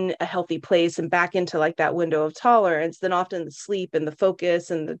system in a healthy place and back into like that window of tolerance, then often the sleep and the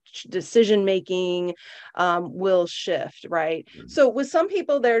focus and the decision making will shift, right? So with some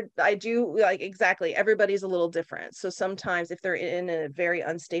people, I do like, exactly, everybody's a little different. So sometimes if they're in a very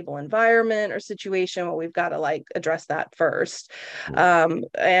unstable environment or situation, well, we've got to like address that first.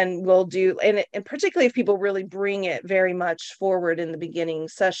 And we'll do, and particularly if people really bring it very much forward in the beginning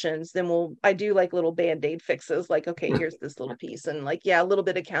sessions, then I do like little band-aid fixes, like, okay, here's this little piece, and like, a little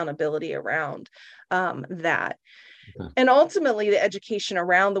bit of accountability around that. And ultimately, the education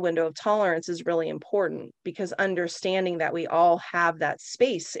around the window of tolerance is really important, because understanding that we all have that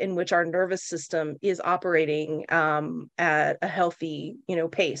space in which our nervous system is operating at a healthy,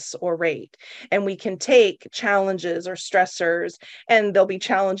 pace or rate. And we can take challenges or stressors, and they'll be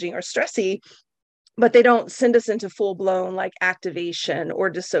challenging or stressy, but they don't send us into full-blown like activation or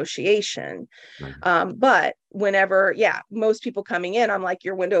dissociation. But whenever, most people coming in, I'm like,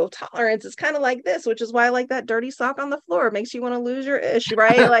 your window of tolerance is kind of like this, which is why I like that dirty sock on the floor. It makes you want to lose your ish,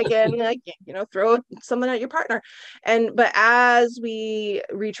 right? Like, and like, throw something at your partner. But as we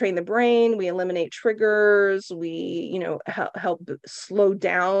retrain the brain, we eliminate triggers, we, help slow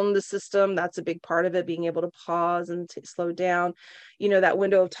down the system. That's a big part of it, being able to pause and slow down. That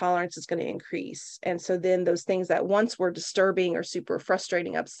window of tolerance is going to increase. And so then those things that once were disturbing or super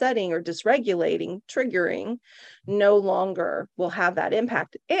frustrating, upsetting, or dysregulating, triggering, no longer will have that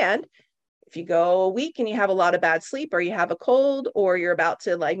impact. And if you go a week and you have a lot of bad sleep, or you have a cold, or you're about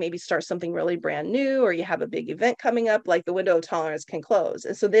to like maybe start something really brand new, or you have a big event coming up, like the window of tolerance can close.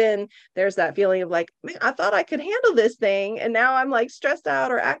 And so then there's that feeling of like, man, I thought I could handle this thing, and now I'm like stressed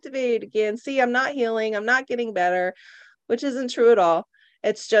out or activated again. See, I'm not healing, I'm not getting better, which isn't true at all.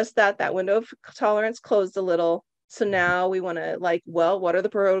 It's just that window of tolerance closed a little. So now we want to like, well, what are the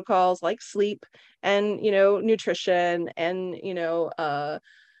protocols like sleep and, nutrition and,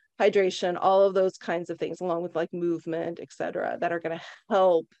 hydration, all of those kinds of things, along with like movement, et cetera, that are going to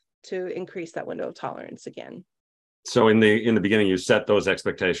help to increase that window of tolerance again. So in the beginning, you set those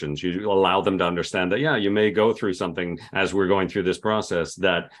expectations. You allow them to understand that, you may go through something as we're going through this process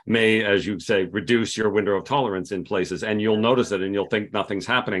that may, as you say, reduce your window of tolerance in places, and you'll notice it and you'll think nothing's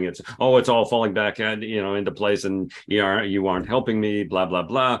happening. It's all falling back into place, and you aren't helping me, blah, blah,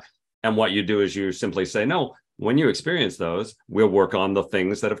 blah. And what you do is you simply say, no, when you experience those, we'll work on the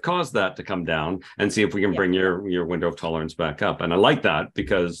things that have caused that to come down and see if we can bring your window of tolerance back up. And I like that,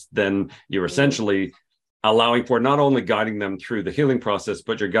 because then you're essentially allowing for not only guiding them through the healing process,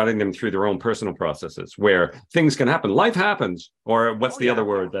 but you're guiding them through their own personal processes where things can happen. Life happens, or what's the other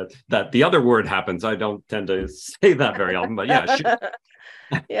word that the other word happens. I don't tend to say that very often, but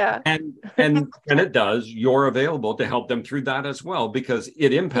and it does. You're available to help them through that as well, because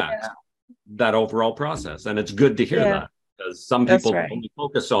it impacts that overall process. And it's good to hear that, because some people only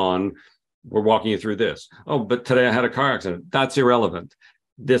focus on, we're walking you through this. Oh, but today I had a car accident. That's irrelevant.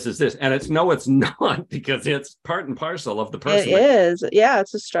 this is this. And it's no, it's not, because it's part and parcel of the It person. is. Yeah,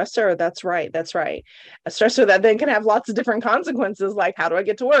 it's a stressor. That's right. That's right. A stressor that then can have lots of different consequences, like how do I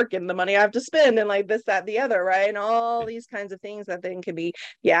get to work and the money I have to spend and like this, that, the other, right? And all these kinds of things that then can be,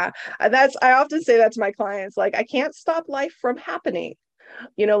 yeah. I often say that to my clients, like, I can't stop life from happening.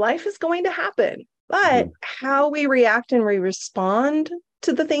 Life is going to happen, but Mhm. how we react and we respond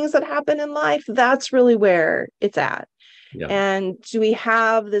to the things that happen in life, that's really where it's at. Yeah. And do we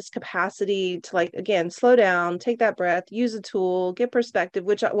have this capacity to, like, again, slow down, take that breath, use a tool, get perspective,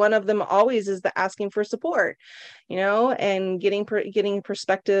 which one of them always is the asking for support, and getting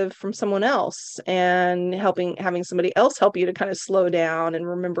perspective from someone else and having somebody else help you to kind of slow down and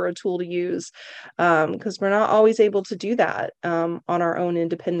remember a tool to use. Because we're not always able to do that on our own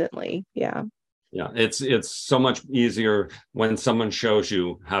independently. Yeah. Yeah, it's so much easier when someone shows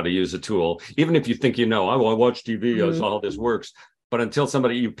you how to use a tool, even if you think oh, I watch TV, I Mm, saw how this works. But until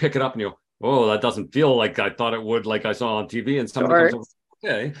you pick it up and oh, that doesn't feel like I thought it would, like I saw on TV, and somebody comes sure. over,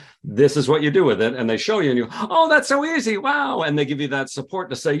 okay, this is what you do with it, and they show you, and oh, that's so easy, wow, and they give you that support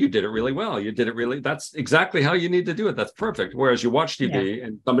to say you did it really well, you did it really, that's exactly how you need to do it, that's perfect. Whereas you watch Yeah. TV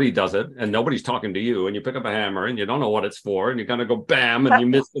and somebody does it, and nobody's talking to you, and you pick up a hammer and you don't know what it's for, and you kind of go bam, and you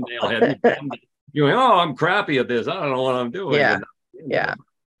miss the nail head, and you bam, you're like, oh, I'm crappy at this. I don't know what I'm doing. Yeah. And Yeah.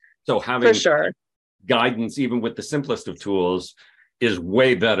 so For having sure. guidance, even with the simplest of tools, is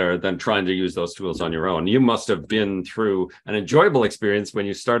way better than trying to use those tools on your own. You must have been through an enjoyable experience when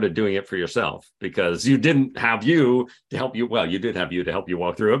you started doing it for yourself, because you didn't have you to help you. Well, you did have you to help you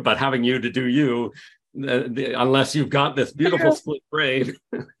walk through it, but having you to do you, unless you've got this beautiful split brain.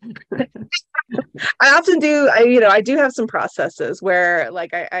 I often do. I do have some processes where,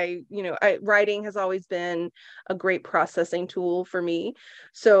 like, writing has always been a great processing tool for me.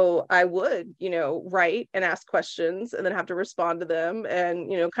 So I would, write and ask questions and then have to respond to them,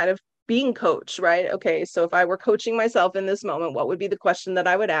 and, kind of being coached, right? Okay, so if I were coaching myself in this moment, what would be the question that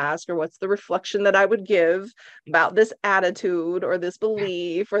I would ask, or what's the reflection that I would give about this attitude or this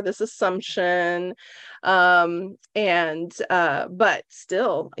belief or this assumption? But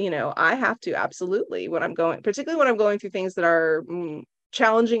still, I have to absolutely, particularly when I'm going through things that are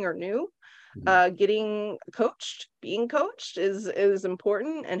challenging or new, being coached is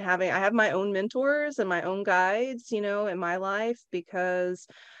important. And I have my own mentors and my own guides, in my life, because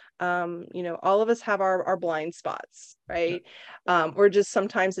all of us have our blind spots, right? Or just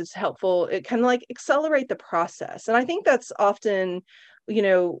sometimes it's helpful, it kind of like accelerate the process. And I think that's often,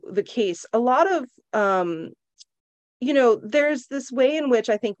 the case. A lot of there's this way in which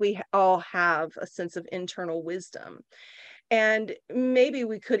I think we all have a sense of internal wisdom. And maybe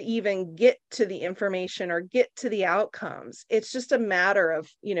we could even get to the information or get to the outcomes. It's just a matter of,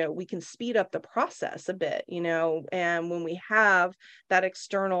 we can speed up the process a bit, and when we have that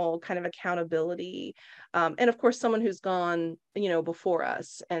external kind of accountability, and of course, someone who's gone, before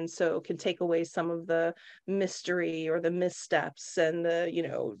us, and so can take away some of the mystery or the missteps and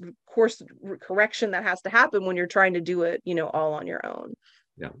the, course correction that has to happen when you're trying to do it, all on your own.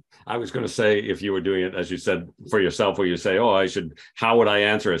 Yeah. I was going to say, if you were doing it, as you said, for yourself, where you say, oh, how would I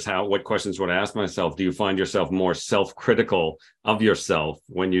answer this? What questions would I ask myself? Do you find yourself more self-critical of yourself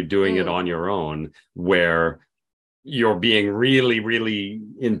when you're doing it on your own, where you're being really, really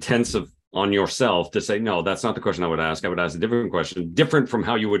intensive on yourself to say, no, that's not the question I would ask. I would ask a different question, different from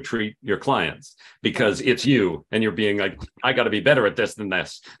how you would treat your clients, because it's you, and you're being like, I got to be better at this than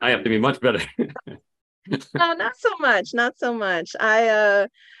this. I have to be much better. No, not so much. Not so much. I've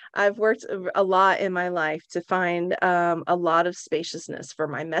worked a lot in my life to find a lot of spaciousness for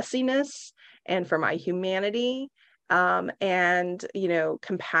my messiness and for my humanity. And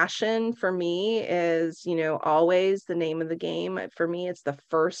compassion for me is, always the name of the game. For me, it's the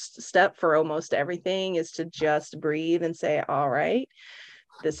first step for almost everything, is to just breathe and say, all right,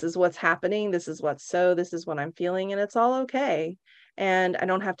 this is what's happening. This is what I'm feeling, and it's all okay. And I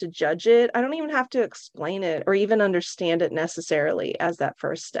don't have to judge it. I don't even have to explain it or even understand it necessarily as that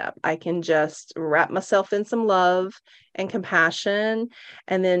first step. I can just wrap myself in some love and compassion.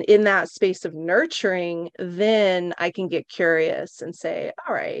 And then in that space of nurturing, then I can get curious and say,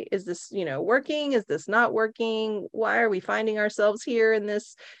 all right, is this, working? Is this not working? Why are we finding ourselves here in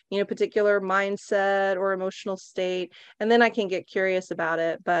this, particular mindset or emotional state? And then I can get curious about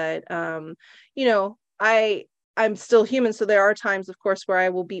it. But, I'm still human. So there are times, of course, where I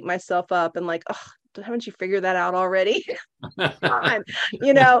will beat myself up and like, oh, haven't you figured that out already? Come on,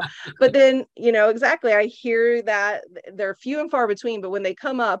 but then, exactly. I hear that they're few and far between, but when they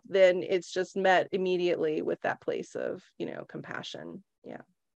come up, then it's just met immediately with that place of, compassion. Yeah.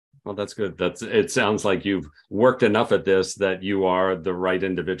 Well, that's good. It sounds like you've worked enough at this that you are the right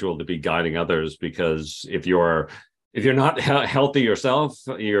individual to be guiding others, because if you're not healthy yourself,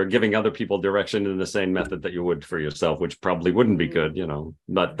 you're giving other people direction in the same method that you would for yourself, which probably wouldn't be good,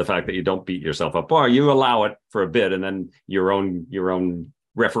 But the fact that you don't beat yourself up, or you allow it for a bit, and then your own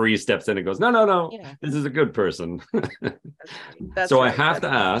referee steps in and goes, no, no, no, Yeah, this is a good person. that's right. That's So I right. have to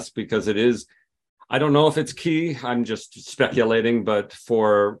ask, because it is, I don't know if it's key, I'm just speculating, but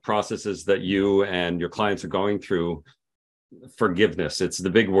for processes that you and your clients are going through, forgiveness, it's the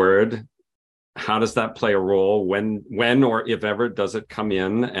big word. How does that play a role? When or if ever does it come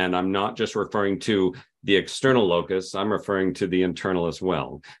in? And I'm not just referring to the external locus, I'm referring to the internal as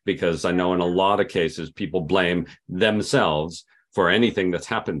well, because I know in a lot of cases people blame themselves for anything that's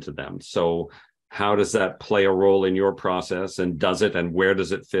happened to them. So how does that play a role in your process, and does it, and where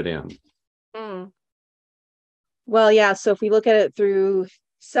does it fit in? Mm. Well, yeah. So if we look at it through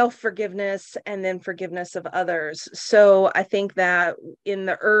self-forgiveness and then forgiveness of others. So I think that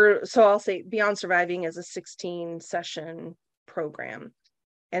so I'll say Beyond Surviving is a 16 session program.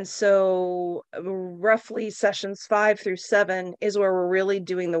 And so, roughly sessions 5 through 7 is where we're really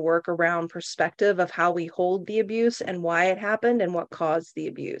doing the work around perspective of how we hold the abuse and why it happened and what caused the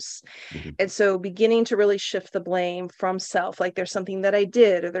abuse. Mm-hmm. And so, beginning to really shift the blame from self, like there's something that I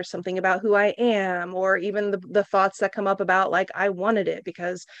did, or there's something about who I am, or even the thoughts that come up about like I wanted it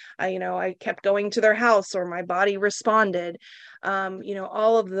because I kept going to their house or my body responded.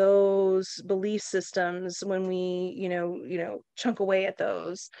 All of those belief systems, when we chunk away at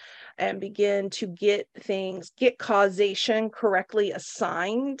those and begin to get causation correctly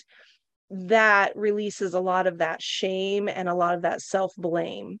assigned, that releases a lot of that shame and a lot of that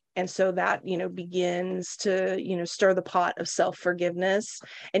self-blame. And so that begins to stir the pot of self-forgiveness,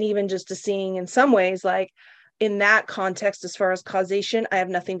 and even just to seeing in some ways, like in that context, as far as causation, I have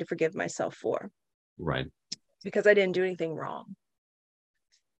nothing to forgive myself for, Right. because I didn't do anything wrong.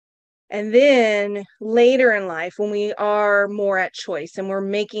 And then later in life, when we are more at choice and we're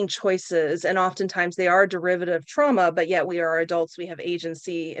making choices, and oftentimes they are derivative trauma, but yet we are adults, we have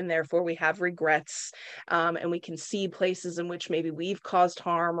agency, and therefore we have regrets, and we can see places in which maybe we've caused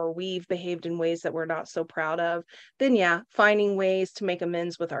harm or we've behaved in ways that we're not so proud of. Then, yeah, finding ways to make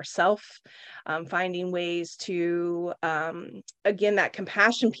amends with ourselves, finding ways to, again, that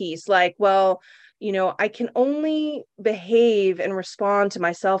compassion piece, like, well, I can only behave and respond to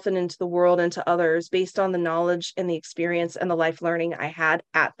myself and into the world and to others based on the knowledge and the experience and the life learning I had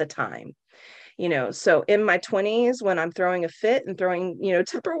at the time. So in my 20s, when I'm throwing a fit and throwing,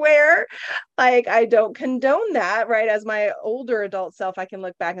 Tupperware, like I don't condone that, right? As my older adult self, I can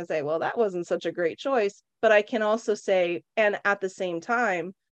look back and say, well, that wasn't such a great choice. But I can also say, and at the same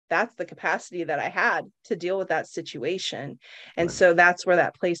time, that's the capacity that I had to deal with that situation. And Right. so that's where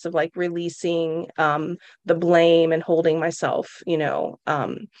that place of like releasing the blame and holding myself, in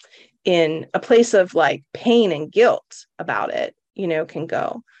a place of like pain and guilt about it, can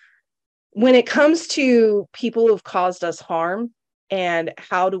go. When it comes to people who've caused us harm and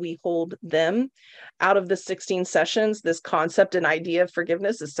how do we hold them, out of the 16 sessions, this concept and idea of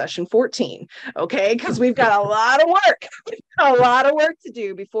forgiveness is session 14. Okay. Because we've got a lot of work, a lot of work to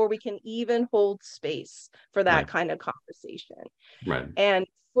do before we can even hold space for that Right. kind of conversation. Right. And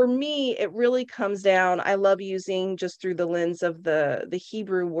for me, it really comes down, I love using, just through the lens of the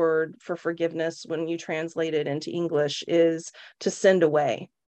Hebrew word for forgiveness, when you translate it into English, is to send away.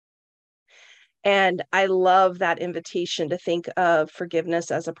 And I love that invitation to think of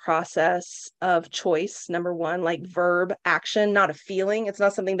forgiveness as a process of choice. Number one, like verb action, not a feeling. It's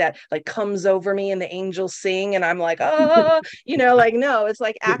not something that like comes over me and the angels sing and I'm like, oh, like, no, it's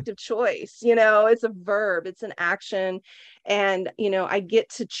like active choice. It's a verb, it's an action. And, I get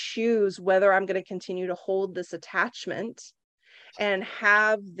to choose whether I'm going to continue to hold this attachment and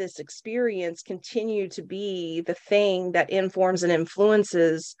have this experience continue to be the thing that informs and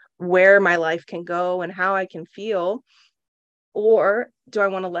influences where my life can go and how I can feel. Or do I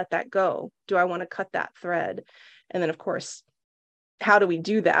want to let that go? Do I want to cut that thread? And then, of course, how do we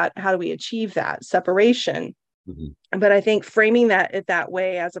do that? How do we achieve that separation? Mm-hmm. But I think framing that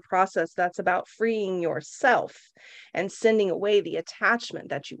way as a process that's about freeing yourself and sending away the attachment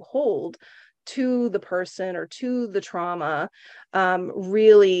that you hold to the person or to the trauma,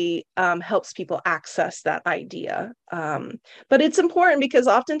 really helps people access that idea. But it's important because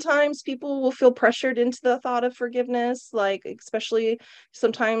oftentimes people will feel pressured into the thought of forgiveness, like especially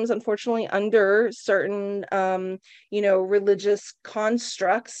sometimes, unfortunately, under certain, religious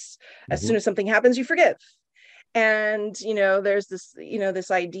constructs. As Mm-hmm. soon as something happens, you forgive. And there's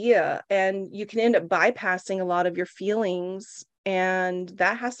this idea, and you can end up bypassing a lot of your feelings And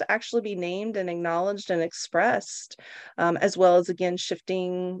that has to actually be named and acknowledged and expressed, as well as, again,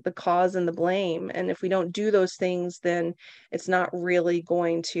 shifting the cause and the blame. And if we don't do those things, then it's not really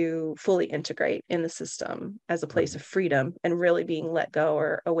going to fully integrate in the system as a place of freedom and really being let go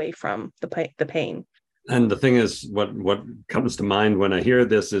or away from the pain. And the thing is, what comes to mind when I hear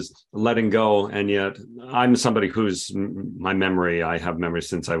this is letting go. And yet I'm somebody who's I have memories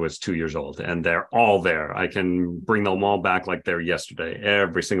since I was 2 years old, and they're all there. I can bring them all back like they're yesterday,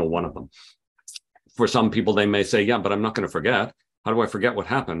 every single one of them. For some people, they may say, yeah, but I'm not going to forget. How do I forget what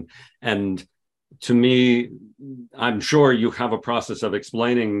happened? And to me, I'm sure you have a process of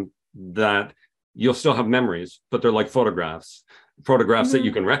explaining that you'll still have memories, but they're like photographs that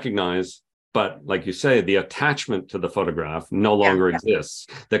you can recognize. But like you say, the attachment to the photograph no longer exists.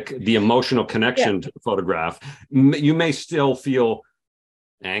 The emotional connection to the photograph, you may still feel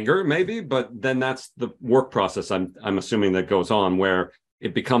anger, maybe, but then that's the work process I'm assuming that goes on, where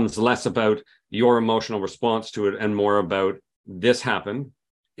it becomes less about your emotional response to it and more about this happened.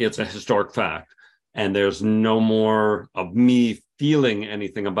 It's a historic fact. And there's no more of me feeling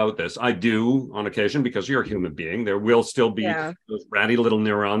anything about this. I do on occasion, because you're a human being. There will still be those ratty little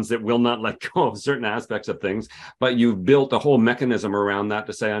neurons that will not let go of certain aspects of things. But you've built a whole mechanism around that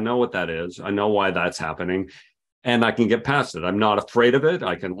to say, I know what that is. I know why that's happening. And I can get past it. I'm not afraid of it.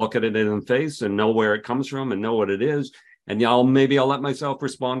 I can look at it in the face and know where it comes from and know what it is. And maybe I'll let myself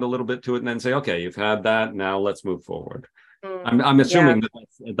respond a little bit to it and then say, okay, you've had that. Now let's move forward. I'm assuming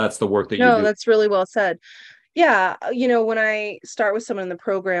that's the work that you do. No, that's really well said. Yeah, when I start with someone in the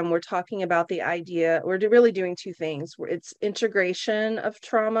program, we're talking about the idea, we're really doing two things. It's integration of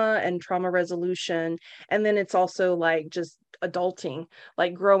trauma and trauma resolution. And then it's also like just adulting,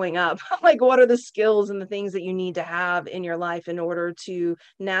 like growing up. Like, what are the skills and the things that you need to have in your life in order to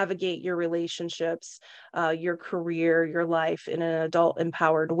navigate your relationships, your career, your life in an adult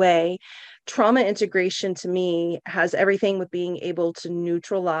empowered way? Trauma integration to me has everything with being able to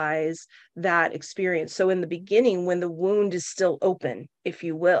neutralize that experience. So in the beginning, when the wound is still open, if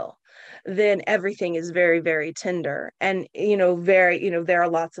you will, then everything is very, very tender. And, there are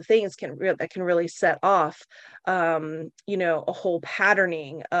lots of things that can really set off, a whole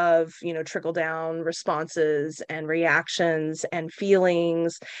patterning of, trickle down responses and reactions and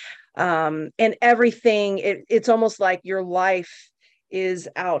feelings, and everything. It's almost like your life is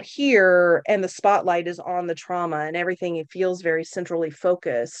out here and the spotlight is on the trauma, and everything, it feels very centrally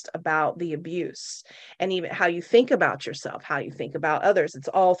focused about the abuse, and even how you think about yourself, how you think about others. It's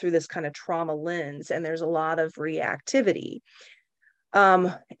all through this kind of trauma lens, and there's a lot of reactivity.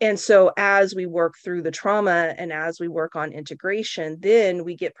 And so as we work through the trauma and as we work on integration, then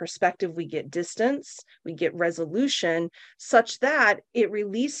we get perspective, we get distance, we get resolution, such that it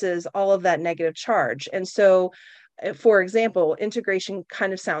releases all of that negative charge. And so, for example, integration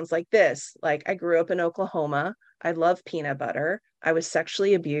kind of sounds like this. Like, I grew up in Oklahoma. I love peanut butter. I was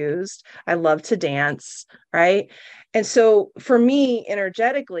sexually abused. I love to dance, right? And so for me,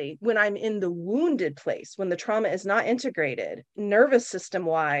 energetically, when I'm in the wounded place, when the trauma is not integrated, nervous system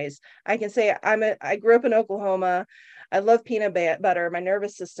wise, I can say I grew up in Oklahoma. I love peanut butter. My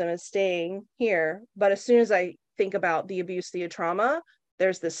nervous system is staying here. But as soon as I think about the abuse, the trauma,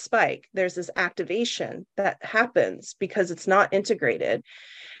 there's this spike, there's this activation that happens because it's not integrated.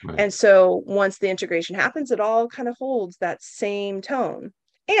 Right. And so once the integration happens, it all kind of holds that same tone.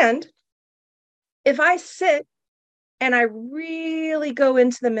 And if I sit and I really go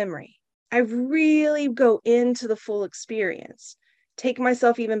into the memory, I really go into the full experience, take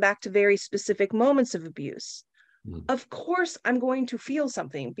myself even back to very specific moments of abuse, of course, I'm going to feel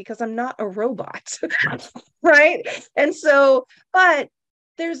something because I'm not a robot, right? And so, but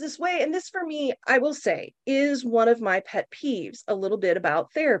there's this way, and this for me, I will say, is one of my pet peeves a little bit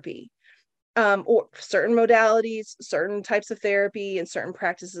about therapy, or certain modalities, certain types of therapy, and certain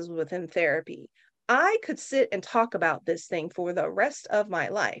practices within therapy. I could sit and talk about this thing for the rest of my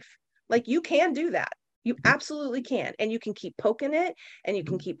life. Like, you can do that. You absolutely can. And you can keep poking it, and you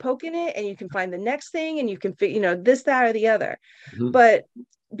can keep poking it, and you can find the next thing, and you can, this, that, or the other. But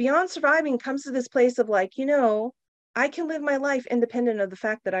beyond surviving comes to this place of like, I can live my life independent of the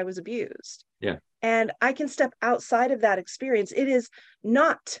fact that I was abused. Yeah. And I can step outside of that experience. It is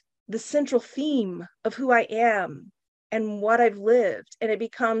not the central theme of who I am and what I've lived. And it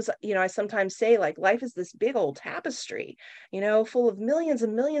becomes, I sometimes say, like, life is this big old tapestry, full of millions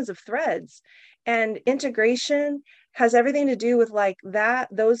and millions of threads. And integration has everything to do with like that,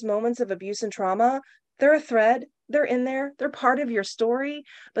 those moments of abuse and trauma. They're a thread, they're in there, they're part of your story,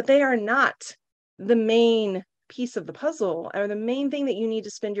 but they are not the main piece of the puzzle, or the main thing that you need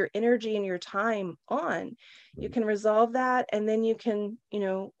to spend your energy and your time on. You can resolve that, and then you can,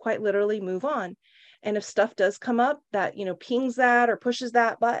 quite literally move on. And if stuff does come up that, pings that or pushes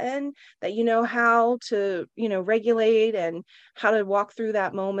that button, that you know how to, regulate and how to walk through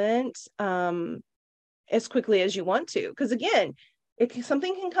that moment as quickly as you want to. Because again,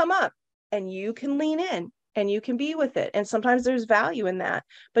 something can come up and you can lean in and you can be with it. And sometimes there's value in that.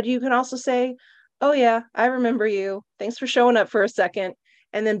 But you can also say, oh yeah, I remember you. Thanks for showing up for a second.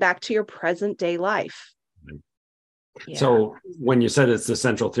 And then back to your present day life. Yeah. So when you said it's the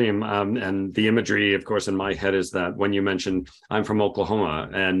central theme, and the imagery, of course, in my head is that when you mentioned I'm from Oklahoma,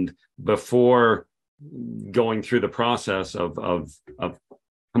 and before going through the process of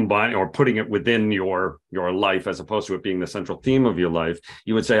combining or putting it within your life, as opposed to it being the central theme of your life,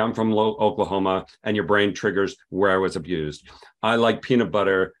 you would say I'm from Oklahoma, and your brain triggers where I was abused. I like peanut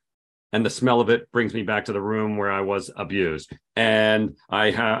butter, and the smell of it brings me back to the room where I was abused. And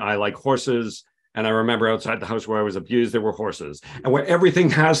I like horses. And I remember outside the house where I was abused, there were horses, and where everything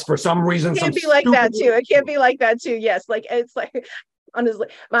has, for some reason, it can't be like that too. It can't be like that too. Yes, like it's like, honestly,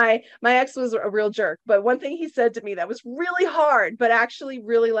 my ex was a real jerk. But one thing he said to me that was really hard, but actually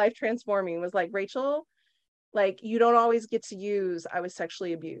really life transforming, was like, Rachel, like, you don't always get to use "I was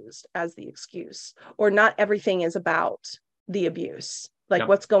sexually abused" as the excuse, or not everything is about the abuse. Like,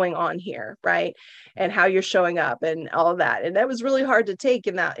 what's going on here, right? And how you're showing up and all of that. And that was really hard to take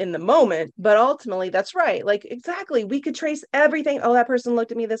in the moment, but ultimately that's right. Like, exactly. We could trace everything. Oh, that person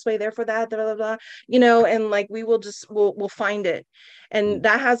looked at me this way, therefore that, blah, blah, blah, and like, we'll find it. And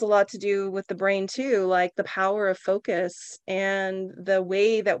that has a lot to do with the brain too, like the power of focus and the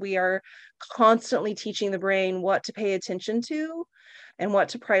way that we are constantly teaching the brain what to pay attention to and what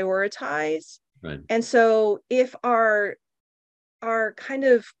to prioritize. Right. And so if our kind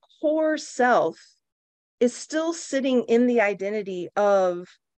of core self is still sitting in the identity of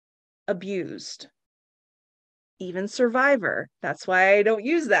abused, even survivor, that's why I don't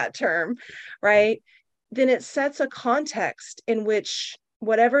use that term, right? Then it sets a context in which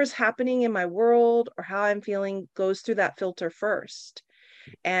whatever's happening in my world or how I'm feeling goes through that filter first.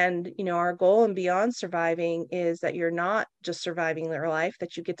 And, our goal in Beyond Surviving is that you're not just surviving their life,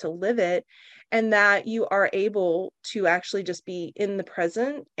 that you get to live it, and that you are able to actually just be in the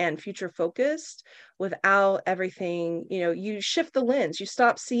present and future focused without everything. You shift the lens, you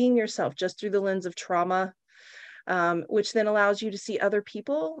stop seeing yourself just through the lens of trauma, which then allows you to see other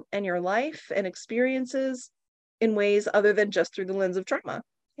people and your life and experiences in ways other than just through the lens of trauma.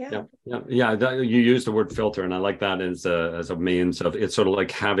 Yeah. You use the word filter, and I like that as a means of, it's sort of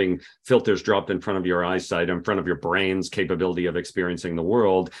like having filters dropped in front of your eyesight, in front of your brain's capability of experiencing the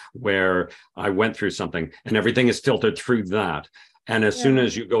world, where I went through something and everything is filtered through that. And as soon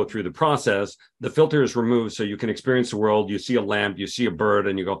as you go through the process, the filter is removed so you can experience the world. You see a lamp, you see a bird,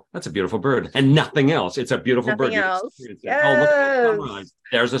 and you go, that's a beautiful bird, and nothing else. It's a beautiful bird. Else. Yes. Oh, look at the sunrise.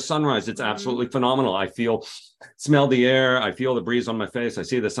 There's a sunrise. It's absolutely phenomenal. I smell the air. I feel the breeze on my face. I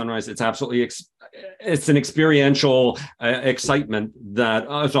see the sunrise. It's absolutely, it's an experiential excitement that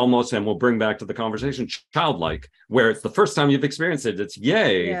is almost, and we'll bring back to the conversation, childlike, where it's the first time you've experienced it. It's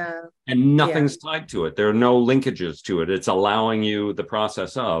yay. Yeah. And nothing's tied to it. There are no linkages to it. It's allowing you the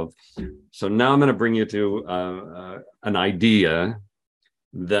process of. So now I'm going to bring you to an idea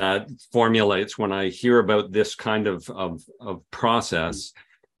that formulates when I hear about this kind of process.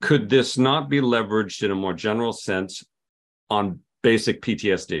 Could this not be leveraged in a more general sense on basic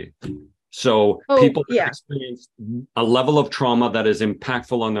PTSD? So people that experience a level of trauma that is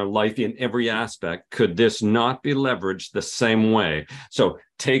impactful on their life in every aspect, could this not be leveraged the same way? So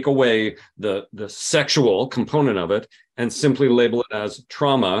take away the sexual component of it and simply label it as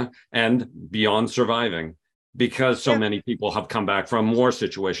trauma and beyond surviving. Because so many people have come back from war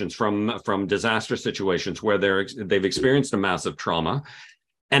situations, from disaster situations where they've experienced a massive trauma.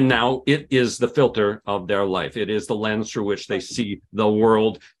 And now it is the filter of their life. It is the lens through which they see the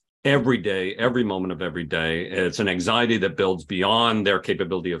world every day, every moment of every day. It's an anxiety that builds beyond their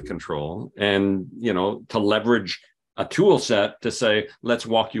capability of control. And, to leverage a tool set to say, let's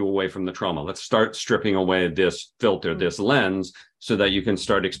walk you away from the trauma. Let's start stripping away this filter, this lens, so that you can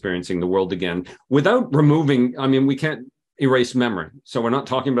start experiencing the world again without removing. I mean, we can't erase memory. So we're not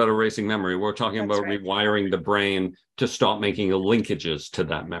talking about erasing memory. We're talking about rewiring the brain to stop making the linkages to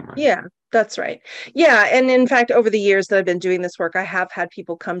that memory. Yeah, that's right. Yeah. And in fact, over the years that I've been doing this work, I have had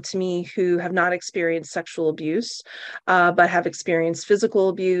people come to me who have not experienced sexual abuse, but have experienced physical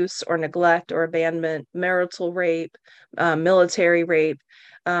abuse or neglect or abandonment, marital rape, military rape,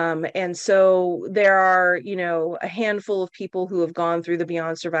 And so there are, a handful of people who have gone through the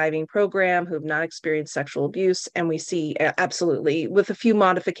Beyond Surviving program who have not experienced sexual abuse. And we see absolutely with a few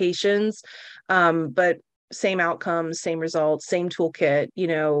modifications, but same outcomes, same results, same toolkit,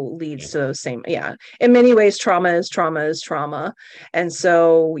 leads to those same, in many ways, trauma is trauma. And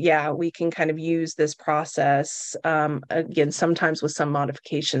so, we can kind of use this process, again, sometimes with some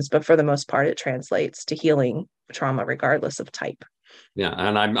modifications, but for the most part, it translates to healing trauma, regardless of type. Yeah,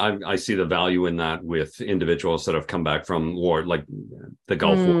 and I see the value in that with individuals that have come back from war, like the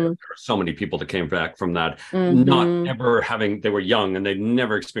Gulf War. There are so many people that came back from that, not ever they were young and they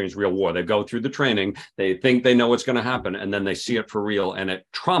never experienced real war. They go through the training, they think they know what's going to happen, and then they see it for real, and it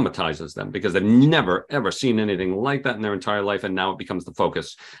traumatizes them because they've never ever seen anything like that in their entire life, and now it becomes the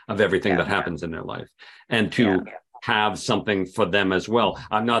focus of everything that happens in their life. And to have something for them as well.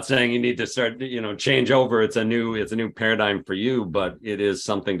 I'm not saying you need to start, change over. It's a new paradigm for you, but it is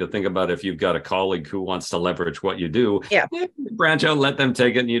something to think about if you've got a colleague who wants to leverage what you do. Yeah. Branch out, let them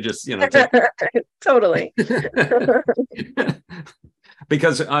take it, and you just, take Totally.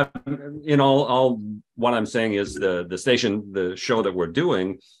 Because what I'm saying is the show that we're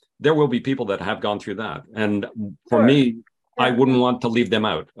doing, there will be people that have gone through that. And for me, I wouldn't want to leave them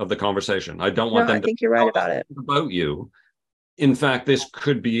out of the conversation. I don't want them to think you're right about it. About you. In fact, this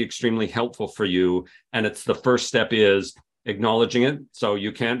could be extremely helpful for you. And it's the first step is acknowledging it. So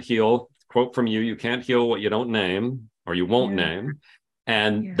you can't heal, quote from you can't heal what you don't name or you won't name.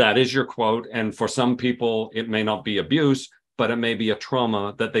 And that is your quote. And for some people, it may not be abuse, but it may be a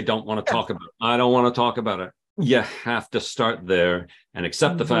trauma that they don't want to talk about. I don't want to talk about it. You have to start there and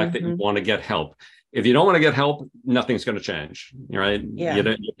accept the fact that you want to get help. If you don't want to get help, nothing's going to change, right? Yeah.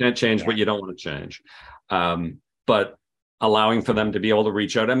 You can't change what you don't want to change. But allowing for them to be able to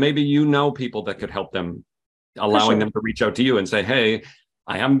reach out, and maybe people that could help them, allowing them to reach out to you and say, hey,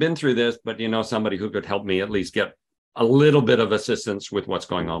 I haven't been through this, but somebody who could help me at least get a little bit of assistance with what's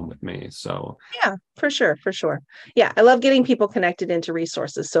going on with me. So yeah, for sure. Yeah, I love getting people connected into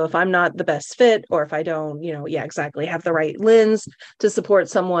resources. So if I'm not the best fit, or if I don't, exactly have the right lens to support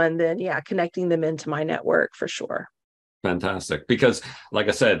someone, then connecting them into my network for sure. Fantastic. Because like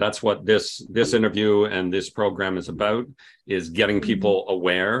I said, that's what this interview and this program is about, is getting people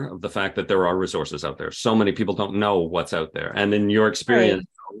aware of the fact that there are resources out there. So many people don't know what's out there. And in your experience,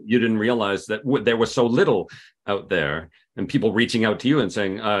 you didn't realize that there was so little out there, and people reaching out to you and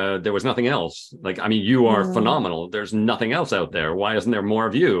saying, there was nothing else. Like, I mean, you are phenomenal. There's nothing else out there. Why isn't there more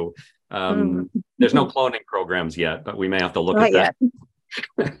of you? There's no cloning programs yet, but we may have to look at that.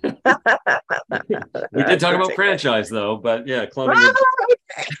 We did talk about franchise though, but cloning.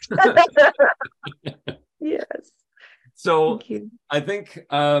 Yes. So I think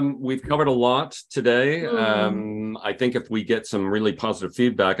we've covered a lot today. I think if we get some really positive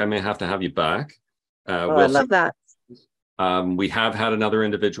feedback, I may have to have you back. I love that. We have had another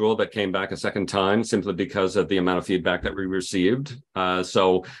individual that came back a second time simply because of the amount of feedback that we received.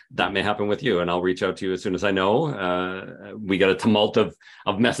 So that may happen with you, and I'll reach out to you as soon as I know. We get a tumult of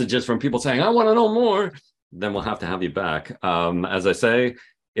messages from people saying, I want to know more. Then we'll have to have you back. As I say,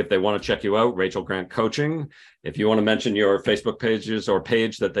 if they want to check you out, Rachel Grant Coaching. If you want to mention your Facebook pages or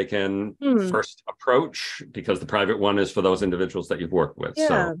page that they can first approach, because the private one is for those individuals that you've worked with.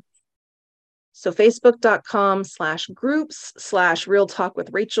 So facebook.com/groups/Real Talk with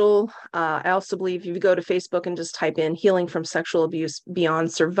Rachel. I also believe if you go to Facebook and just type in Healing from Sexual Abuse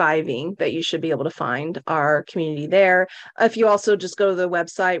Beyond Surviving, that you should be able to find our community there. If you also just go to the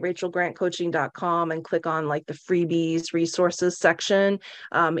website, rachelgrantcoaching.com, and click on like the freebies resources section,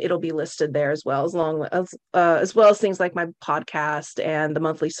 it'll be listed there as well as things like my podcast and the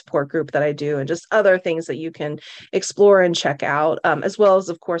monthly support group that I do, and just other things that you can explore and check out, as well as,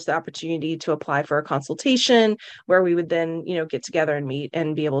 of course, the opportunity to apply for a consultation where we would then, get together and meet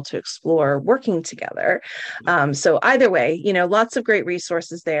and be able to explore working together. So either way, lots of great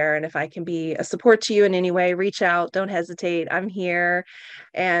resources there. And if I can be a support to you in any way, reach out, don't hesitate. I'm here.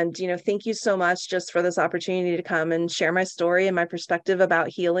 And, thank you so much just for this opportunity to come and share my story and my perspective about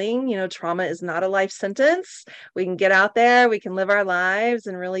healing. Trauma is not a life sentence. We can get out there, we can live our lives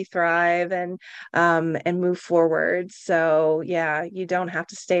and really thrive and move forward. So you don't have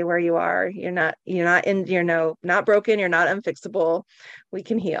to stay where you are. You're not broken. You're not unfixable. We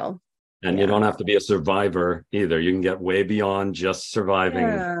can heal. And you don't have to be a survivor either. You can get way beyond just surviving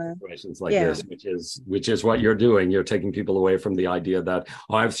situations like this, which is what you're doing. You're taking people away from the idea that,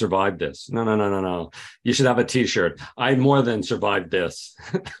 I've survived this. No. You should have a t-shirt. I more than survived this.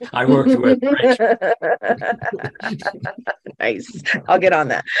 I worked with Rachel. Nice. I'll get on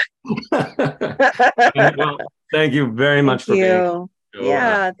that. Well, thank you very much for being here.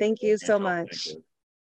 Yeah, thank you so much.